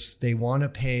people if they want to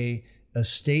pay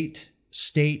estate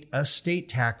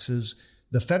taxes.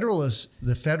 The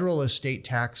federal estate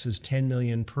tax is $10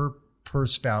 million per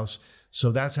spouse.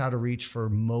 So that's out of reach for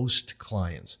most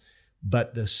clients.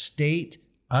 But the state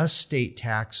estate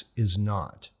tax is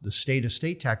not. The state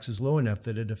estate tax is low enough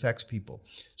that it affects people.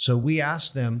 So we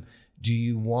ask them, do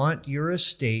you want your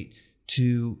estate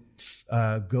to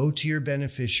go to your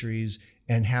beneficiaries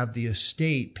and have the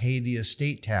estate pay the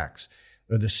estate tax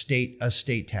or the state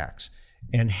estate tax?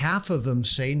 And half of them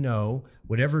say no.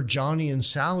 Whatever Johnny and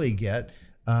Sally get,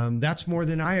 that's more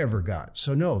than I ever got.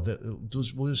 So no,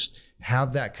 we'll just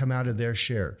have that come out of their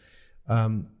share.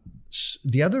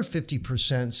 The other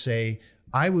 50% say,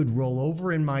 I would roll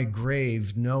over in my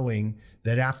grave knowing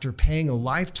that after paying a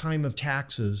lifetime of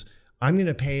taxes, I'm going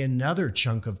to pay another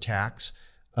chunk of tax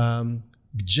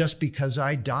just because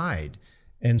I died.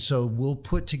 And so we'll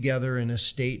put together an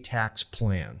estate tax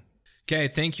plan. Okay,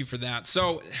 thank you for that.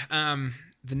 So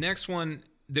the next one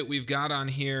that we've got on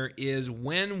here is,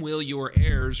 when will your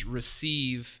heirs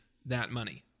receive that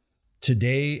money?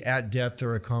 Today, at death,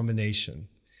 or a combination.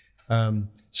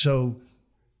 So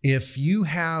if you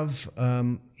have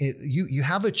you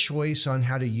have a choice on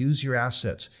how to use your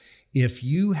assets. If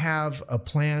you have a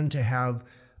plan to have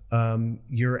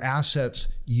your assets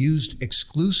used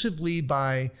exclusively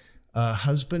by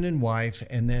husband and wife,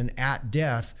 and then at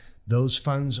death, those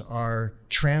funds are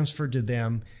transferred to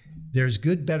them, there's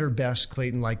good, better, best,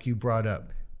 Clayton, like you brought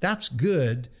up. That's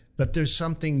good, but there's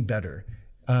something better.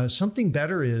 Something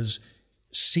better is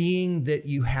seeing that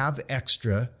you have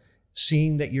extra,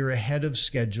 seeing that you're ahead of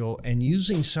schedule, and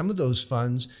using some of those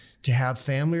funds to have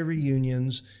family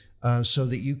reunions so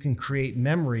that you can create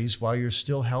memories while you're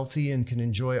still healthy and can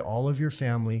enjoy all of your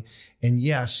family. And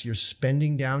yes, you're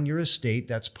spending down your estate.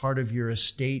 That's part of your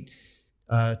estate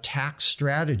tax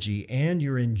strategy, and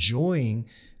you're enjoying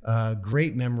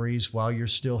great memories while you're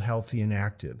still healthy and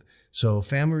active. So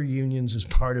family reunions is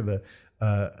part of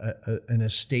an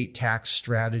estate tax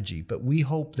strategy. But we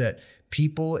hope that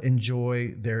people enjoy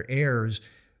their heirs,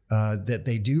 that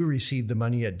they do receive the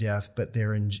money at death, but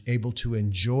they're able to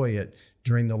enjoy it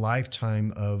during the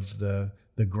lifetime of the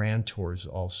grantors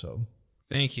also.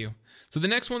 Thank you. So the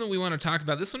next one that we want to talk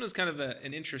about, this one is kind of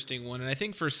an interesting one. And I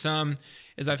think for some,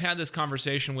 as I've had this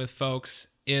conversation with folks,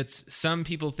 it's some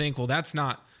people think, well, that's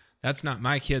not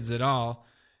my kids at all.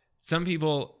 Some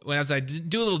people, as I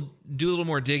do a little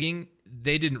more digging,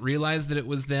 they didn't realize that it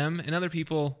was them. And other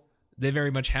people, they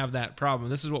very much have that problem.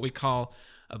 This is what we call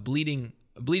a bleeding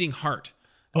heart.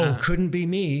 Oh, couldn't be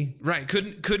me. Right.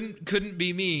 Couldn't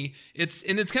be me.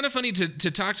 It's kind of funny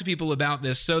to talk to people about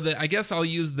this. So that I guess I'll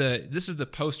use this is the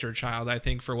poster child, I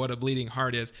think, for what a bleeding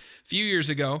heart is. A few years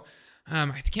ago,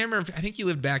 I can't remember. I think he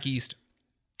lived back east.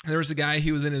 There was a guy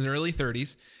who was in his early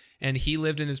 30s, and he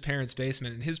lived in his parents'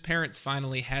 basement, and his parents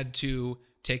finally had to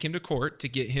take him to court to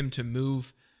get him to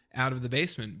move out of the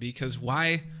basement, because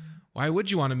why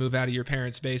would you want to move out of your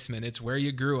parents' basement? It's where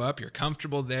you grew up. You're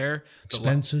comfortable there.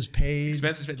 Expenses paid.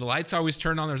 The lights always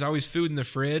turn on. There's always food in the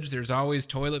fridge. There's always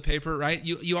toilet paper, right?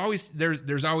 You always,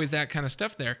 there's always that kind of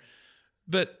stuff there.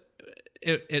 But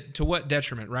it to what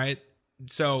detriment, right?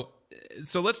 So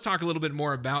let's talk a little bit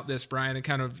more about this, Brian, and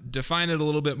kind of define it a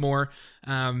little bit more,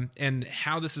 and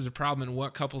how this is a problem and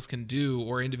what couples can do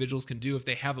or individuals can do if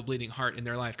they have a bleeding heart in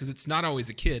their life. Because it's not always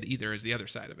a kid either, is the other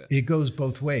side of it. It goes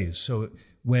both ways. So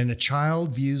when a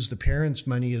child views the parents'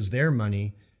 money as their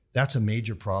money, that's a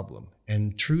major problem.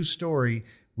 And true story,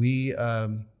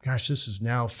 this is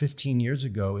now 15 years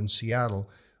ago in Seattle.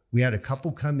 We had a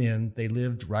couple come in. They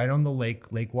lived right on the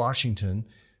Lake Washington,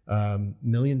 $1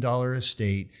 million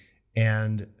estate.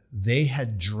 And they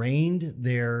had drained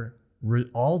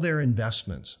all their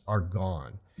investments are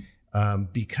gone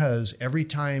because every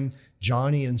time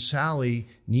Johnny and Sally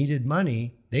needed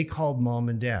money, they called mom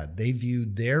and dad. They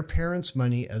viewed their parents'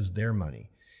 money as their money.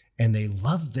 And they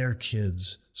loved their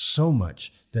kids so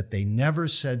much that they never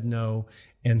said no.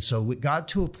 And so it got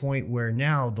to a point where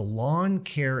now the lawn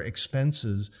care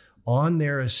expenses on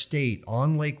their estate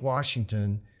on Lake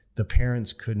Washington, the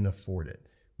parents couldn't afford it.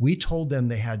 We told them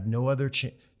they had no other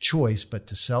choice but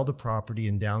to sell the property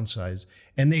and downsize,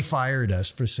 and they fired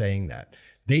us for saying that.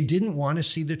 They didn't want to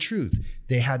see the truth.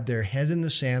 They had their head in the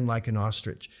sand like an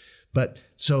ostrich. But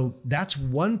so that's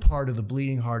one part of the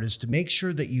bleeding heart, is to make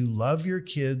sure that you love your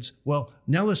kids. Well,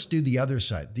 now let's do the other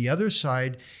side. The other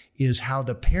side is how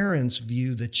the parents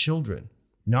view the children,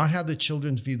 not how the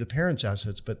children view the parents'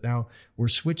 assets, but now we're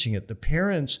switching it. The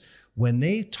parents, when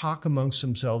they talk amongst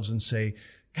themselves and say,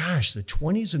 gosh, the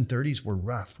 20s and 30s were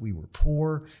rough. We were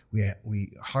poor.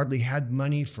 We hardly had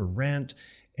money for rent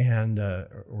and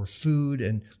or food.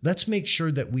 And let's make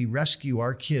sure that we rescue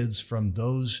our kids from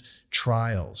those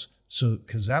trials. So,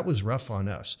 because that was rough on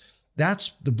us. That's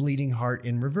the bleeding heart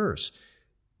in reverse.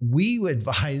 We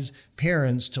advise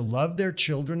parents to love their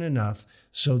children enough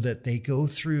so that they go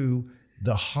through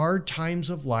the hard times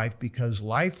of life, because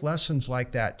life lessons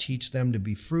like that teach them to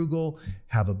be frugal,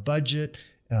 have a budget,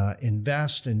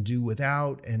 invest and do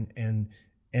without, and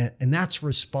that's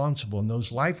responsible. And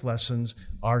those life lessons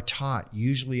are taught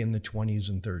usually in the 20s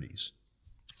and 30s.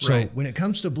 So right. When it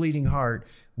comes to bleeding heart,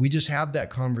 we just have that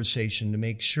conversation to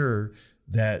make sure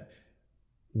that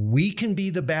we can be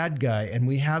the bad guy, and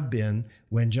we have been.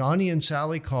 When Johnny and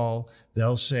Sally call,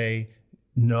 they'll say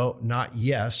no, not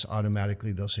yes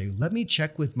automatically. They'll say, let me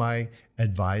check with my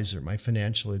advisor, my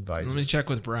financial advisor. Let me check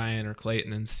with Brian or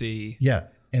Clayton and see. Yeah.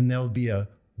 And there'll be a,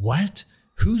 what?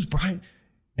 Who's Brian?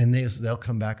 And they'll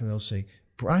come back and they'll say,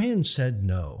 Brian said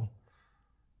no.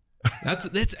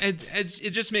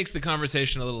 It just makes the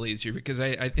conversation a little easier, because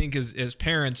I think as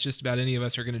parents, just about any of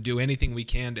us are going to do anything we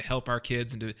can to help our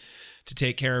kids and to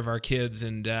take care of our kids.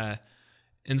 And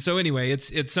so anyway,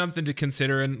 it's something to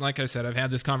consider. And like I said, I've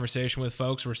had this conversation with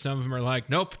folks where some of them are like,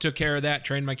 nope, took care of that,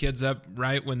 trained my kids up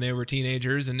right when they were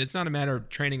teenagers. And it's not a matter of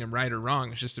training them right or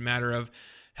wrong. It's just a matter of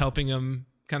helping them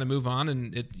kind of move on,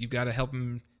 and you got to help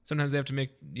them. Sometimes you have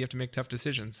to make tough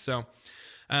decisions. So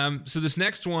this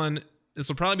next one, this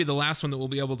will probably be the last one that we'll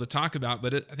be able to talk about,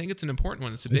 but I think it's an important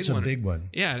one. It's a big one.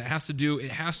 Yeah, it has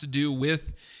to do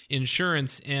with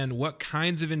insurance and what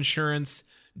kinds of insurance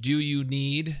do you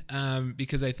need?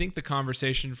 Because I think the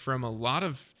conversation from a lot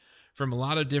of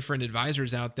different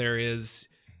advisors out there is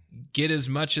get as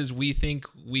much as we think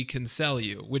we can sell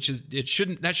you, that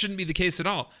shouldn't be the case at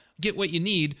all. Get what you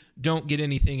need, don't get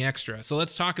anything extra. So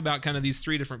let's talk about kind of these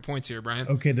three different points here, Brian.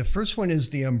 Okay, the first one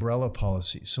is the umbrella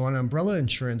policy. So on umbrella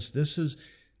insurance, this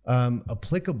is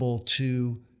applicable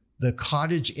to the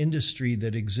cottage industry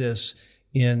that exists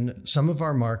in some of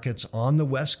our markets on the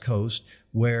West Coast,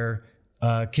 where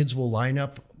kids will line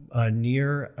up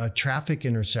near a traffic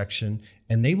intersection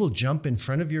and they will jump in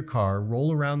front of your car,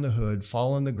 roll around the hood,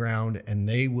 fall on the ground, and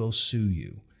they will sue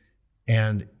you.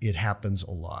 And it happens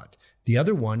a lot. The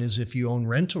other one is if you own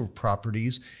rental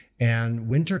properties and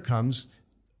winter comes,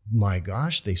 my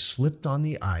gosh, they slipped on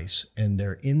the ice and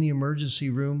they're in the emergency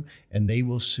room and they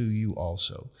will sue you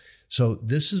also. So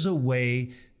this is a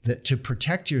way that to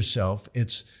protect yourself.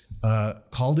 It's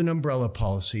called an umbrella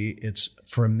policy. It's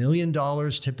for $1 million.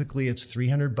 Typically it's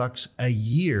 $300 a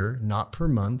year, not per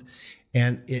month.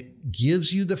 And it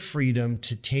gives you the freedom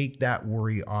to take that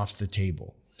worry off the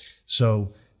table.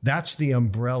 So that's the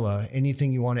umbrella.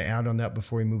 Anything you want to add on that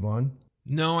before we move on?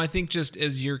 No, I think just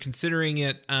as you're considering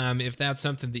it, if that's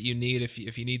something that you need,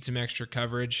 if you need some extra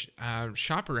coverage,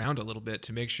 shop around a little bit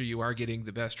to make sure you are getting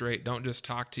the best rate. Don't just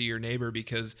talk to your neighbor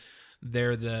because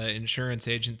they're the insurance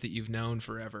agent that you've known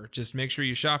forever. Just make sure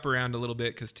you shop around a little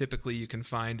bit because typically you can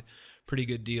find pretty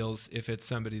good deals if it's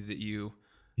somebody that you...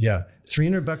 Yeah,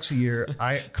 $300 a year.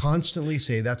 I constantly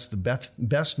say that's the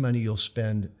best money you'll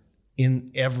spend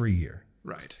in every year.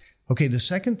 Right. Okay, the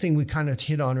second thing we kind of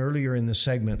hit on earlier in the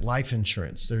segment, life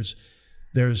insurance.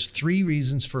 There's three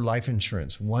reasons for life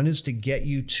insurance. One is to get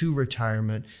you to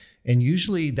retirement, and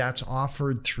usually that's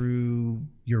offered through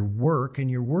your work, and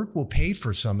your work will pay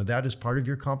for some of that as part of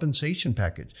your compensation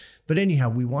package. But anyhow,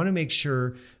 we want to make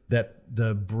sure that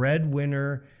the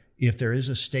breadwinner, if there is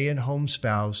a stay-at-home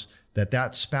spouse,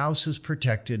 that spouse is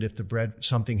protected if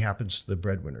something happens to the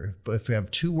breadwinner. If we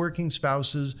have two working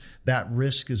spouses, that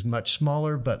risk is much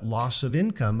smaller, but loss of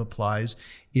income applies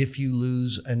if you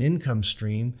lose an income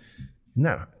stream.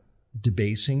 Not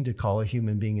debasing to call a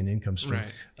human being an income stream.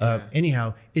 Right. Yeah.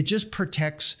 Anyhow, it just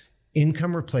protects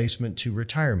income replacement to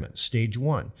retirement, stage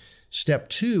one. Step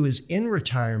two is in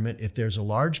retirement, if there's a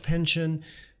large pension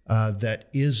that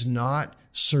is not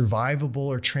survivable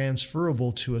or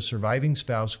transferable to a surviving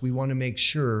spouse, we want to make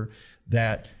sure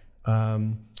that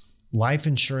life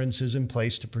insurance is in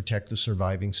place to protect the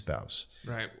surviving spouse.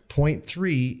 Right. Point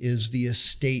three is the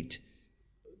estate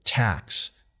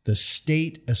tax. The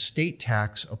estate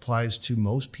tax applies to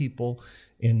most people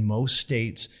in most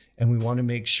states, and we want to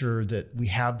make sure that we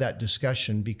have that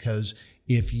discussion, because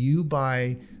if you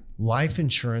buy life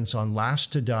insurance on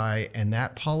last to die and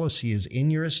that policy is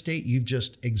in your estate, you've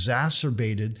just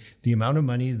exacerbated the amount of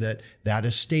money that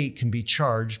estate can be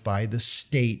charged by the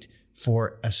state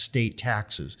for estate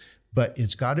taxes. But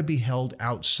it's got to be held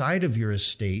outside of your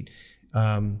estate.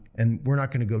 And we're not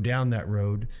going to go down that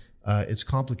road. It's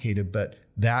complicated, but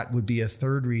that would be a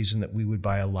third reason that we would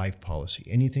buy a life policy.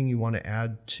 Anything you want to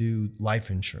add to life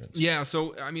insurance? Yeah.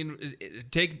 So, I mean,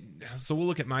 we'll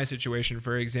look at my situation,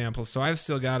 for example. So I've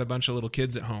still got a bunch of little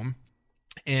kids at home.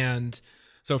 And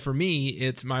so for me,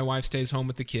 it's my wife stays home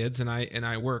with the kids and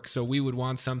I work. So we would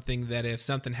want something that if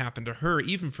something happened to her,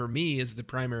 even for me as the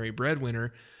primary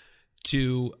breadwinner,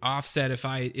 to offset if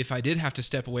I did have to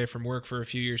step away from work for a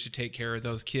few years to take care of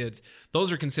those kids.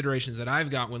 Those are considerations that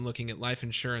I've got when looking at life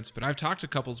insurance. But I've talked to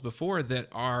couples before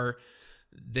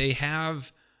they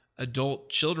have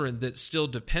adult children that still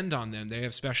depend on them. They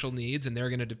have special needs and they're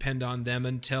going to depend on them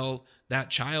until that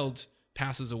child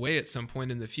passes away at some point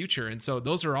in the future. And so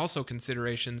those are also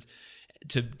considerations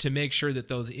to make sure that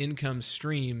those income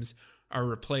streams are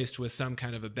replaced with some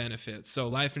kind of a benefit. So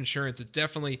life insurance, it's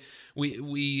definitely,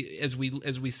 as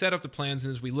we set up the plans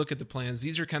and as we look at the plans,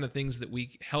 these are kind of things that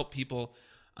we help people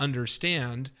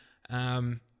understand.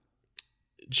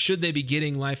 Should they be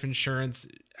getting life insurance?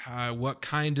 What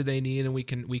kind do they need? And we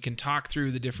can talk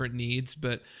through the different needs.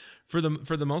 But for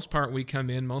the most part, we come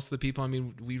in, most of the people, I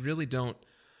mean, we really don't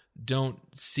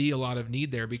see a lot of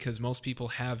need there because most people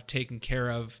have taken care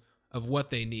of what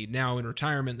they need. Now in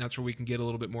retirement, that's where we can get a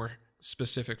little bit more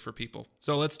specific for people.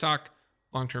 So let's talk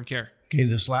long-term care. Okay,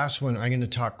 this last one I'm going to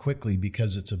talk quickly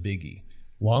because it's a biggie.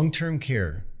 Long-term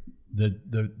care,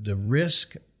 the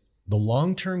risk, the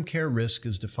long-term care risk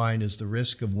is defined as the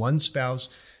risk of one spouse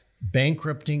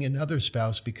bankrupting another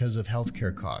spouse because of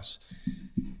healthcare costs.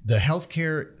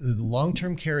 The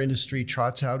long-term care industry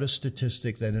trots out a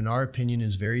statistic that in our opinion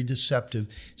is very deceptive.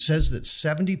 It says that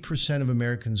 70% of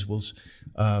Americans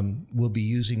will be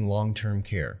using long-term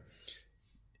care.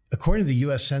 according to the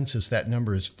U.S. Census, that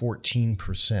number is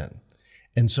 14%.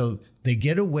 And so they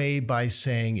get away by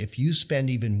saying if you spend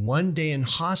even one day in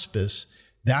hospice,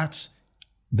 that's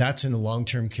in a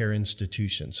long-term care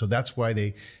institution. So that's why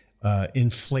they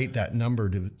inflate that number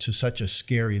to such a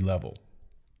scary level.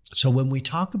 So when we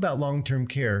talk about long-term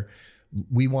care,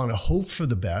 we want to hope for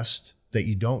the best, that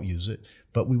you don't use it,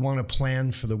 but we want to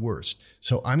plan for the worst.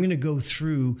 So I'm going to go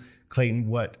through, Clayton,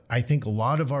 what I think a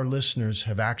lot of our listeners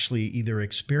have actually either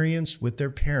experienced with their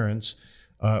parents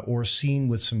or seen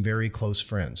with some very close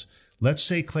friends. Let's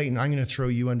say, Clayton, I'm going to throw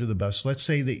you under the bus. Let's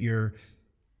say that you're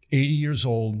 80 years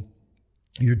old,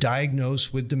 you're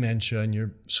diagnosed with dementia, and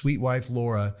your sweet wife,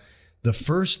 Laura, the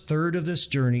first third of this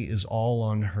journey is all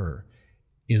on her.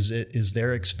 Is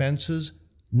there expenses?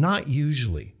 Not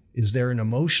usually. Is there an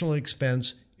emotional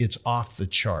expense? It's off the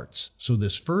charts. So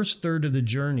this first third of the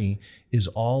journey is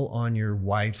all on your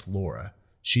wife, Laura.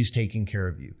 She's taking care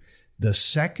of you. The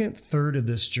second third of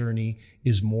this journey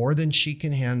is more than she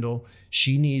can handle.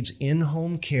 She needs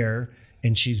in-home care,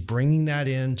 and she's bringing that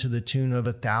in to the tune of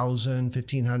 $1,000,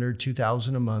 $1,500,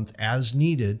 $2,000 a month as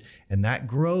needed. And that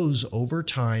grows over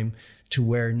time to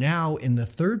where now in the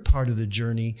third part of the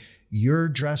journey, you're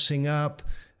dressing up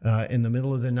in the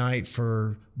middle of the night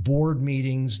for board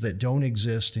meetings that don't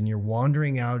exist, and you're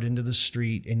wandering out into the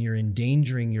street and you're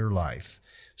endangering your life.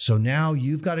 So now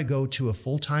you've got to go to a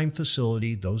full-time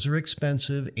facility. Those are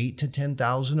expensive, $8,000 to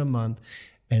 $10,000 a month.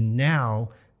 And now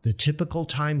the typical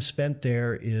time spent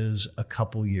there is a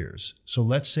couple years. So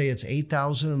let's say it's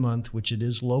 $8,000 a month, which it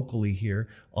is locally here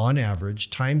on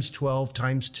average, times 12,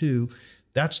 times 2,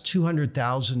 that's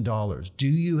 $200,000. Do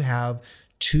you have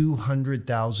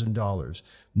 $200,000?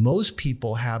 Most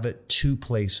people have it two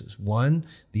places. One,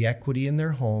 the equity in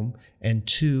their home, and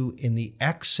two, in the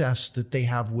excess that they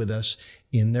have with us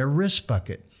in their risk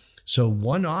bucket. So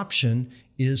one option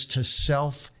is to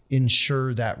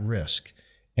self-insure that risk.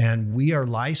 And we are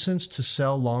licensed to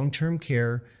sell long-term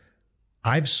care.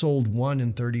 I've sold one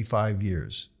in 35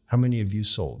 years. How many of you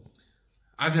sold?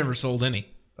 I've never sold any.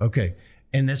 Okay.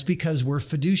 And that's because we're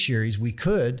fiduciaries. We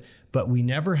could, but we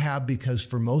never have, because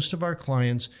for most of our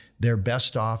clients, they're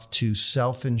best off to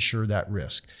self-insure that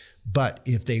risk. But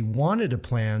if they wanted a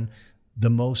plan, the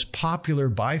most popular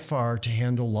by far to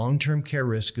handle long-term care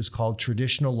risk is called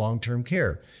traditional long-term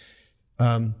care.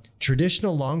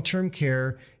 Traditional long-term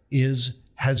care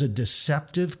has a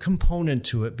deceptive component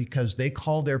to it because they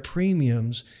call their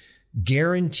premiums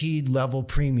guaranteed level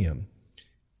premium.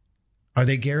 Are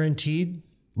they guaranteed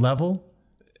level?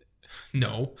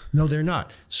 No, they're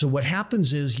not. So what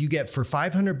happens is you get, for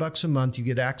 $500 a month, you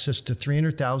get access to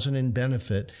 $300,000 in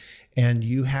benefit, and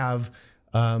you have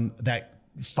that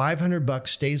 $500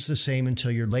 stays the same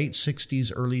until your late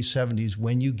 60s, early 70s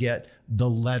when you get the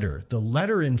letter. The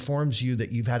letter informs you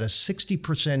that you've had a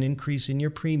 60% increase in your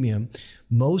premium.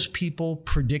 Most people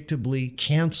predictably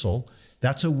cancel.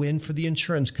 That's a win for the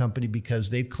insurance company because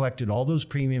they've collected all those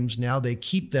premiums. Now they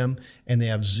keep them and they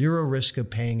have zero risk of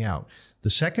paying out. The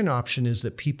second option is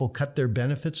that people cut their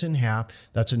benefits in half.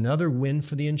 That's another win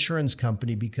for the insurance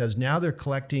company because now they're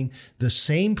collecting the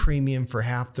same premium for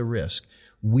half the risk.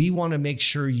 We want to make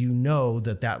sure you know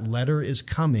that that letter is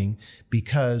coming,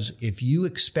 because if you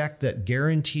expect that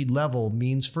guaranteed level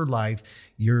means for life,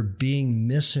 you're being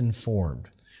misinformed.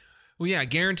 Well, yeah,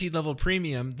 guaranteed level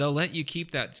premium, they'll let you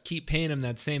keep paying them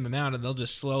that same amount, and they'll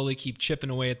just slowly keep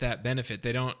chipping away at that benefit.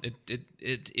 They don't,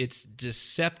 it's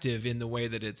deceptive in the way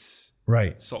that it's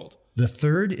sold. The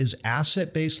third is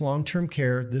asset-based long-term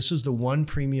care. This is the one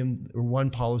premium or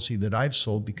one policy that I've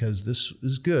sold because this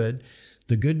is good.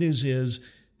 The good news is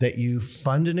that you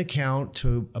fund an account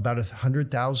to about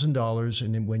 $100,000,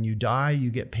 and then when you die,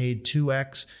 you get paid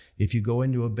 2x. If you go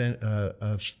into a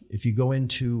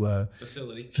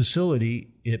facility,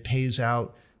 it pays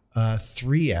out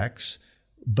 3x.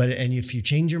 And if you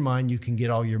change your mind, you can get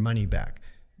all your money back.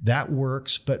 That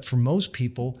works, but for most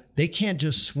people, they can't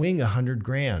just swing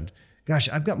 $100,000. Gosh,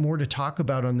 I've got more to talk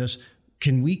about on this.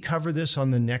 Can we cover this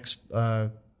on the next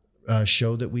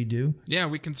show that we do? Yeah,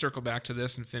 we can circle back to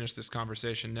this and finish this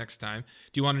conversation next time.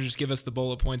 Do you want to just give us the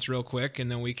bullet points real quick and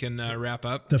then we can wrap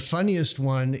up? The funniest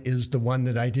one is the one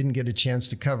that I didn't get a chance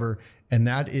to cover, and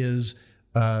that is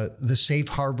the safe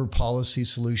harbor policy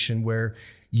solution, where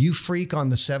you freak on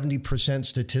the 70%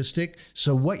 statistic.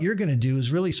 So what you're going to do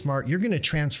is really smart. You're going to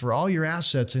transfer all your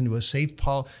assets into a safe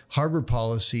harbor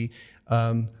policy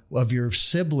of your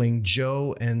sibling,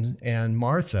 Joe and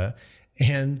Martha.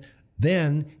 And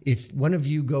then if one of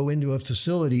you go into a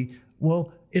facility,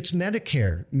 well, it's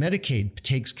Medicare. Medicaid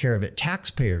takes care of it,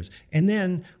 taxpayers. And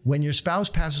then when your spouse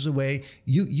passes away,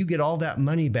 you get all that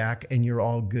money back and you're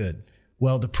all good.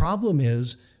 Well, the problem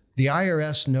is The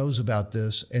IRS knows about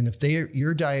this, and if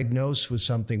you're diagnosed with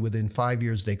something within 5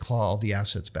 years, they claw all the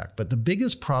assets back. But the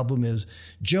biggest problem is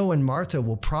Joe and Martha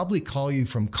will probably call you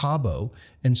from Cabo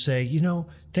and say,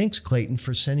 thanks, Clayton,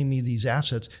 for sending me these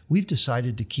assets. We've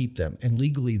decided to keep them, and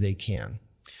legally they can.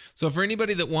 So for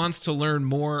anybody that wants to learn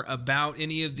more about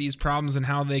any of these problems and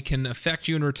how they can affect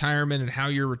you in retirement and how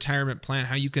your retirement plan,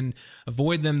 how you can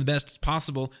avoid them the best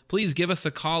possible, please give us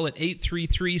a call at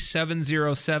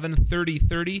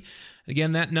 833-707-3030.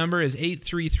 Again, that number is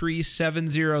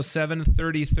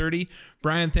 833-707-3030.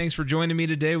 Brian, thanks for joining me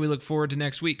today. We look forward to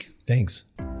next week. Thanks.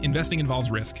 Investing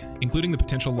involves risk, including the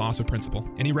potential loss of principal.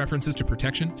 Any references to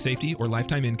protection, safety, or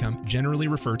lifetime income generally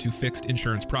refer to fixed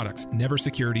insurance products, never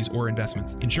securities or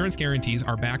investments. Insurance guarantees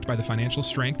are backed by the financial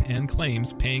strength and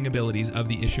claims paying abilities of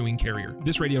the issuing carrier.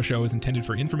 This radio show is intended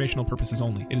for informational purposes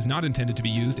only. It is not intended to be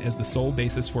used as the sole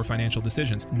basis for financial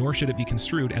decisions, nor should it be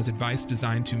construed as advice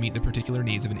designed to meet the particular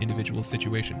needs of an individual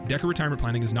situation. Decker Retirement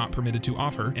Planning is not permitted to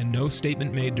offer, and no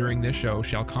statement made during this show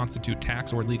shall constitute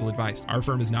tax or legal advice. Our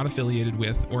firm is not affiliated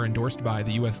with or endorsed by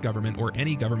the U.S. government or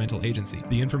any governmental agency.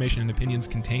 The information and opinions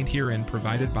contained herein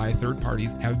provided by third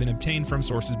parties have been obtained from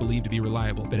sources believed to be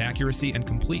reliable, but accuracy and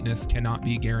completeness cannot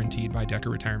be guaranteed by Decker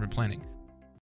Retirement Planning.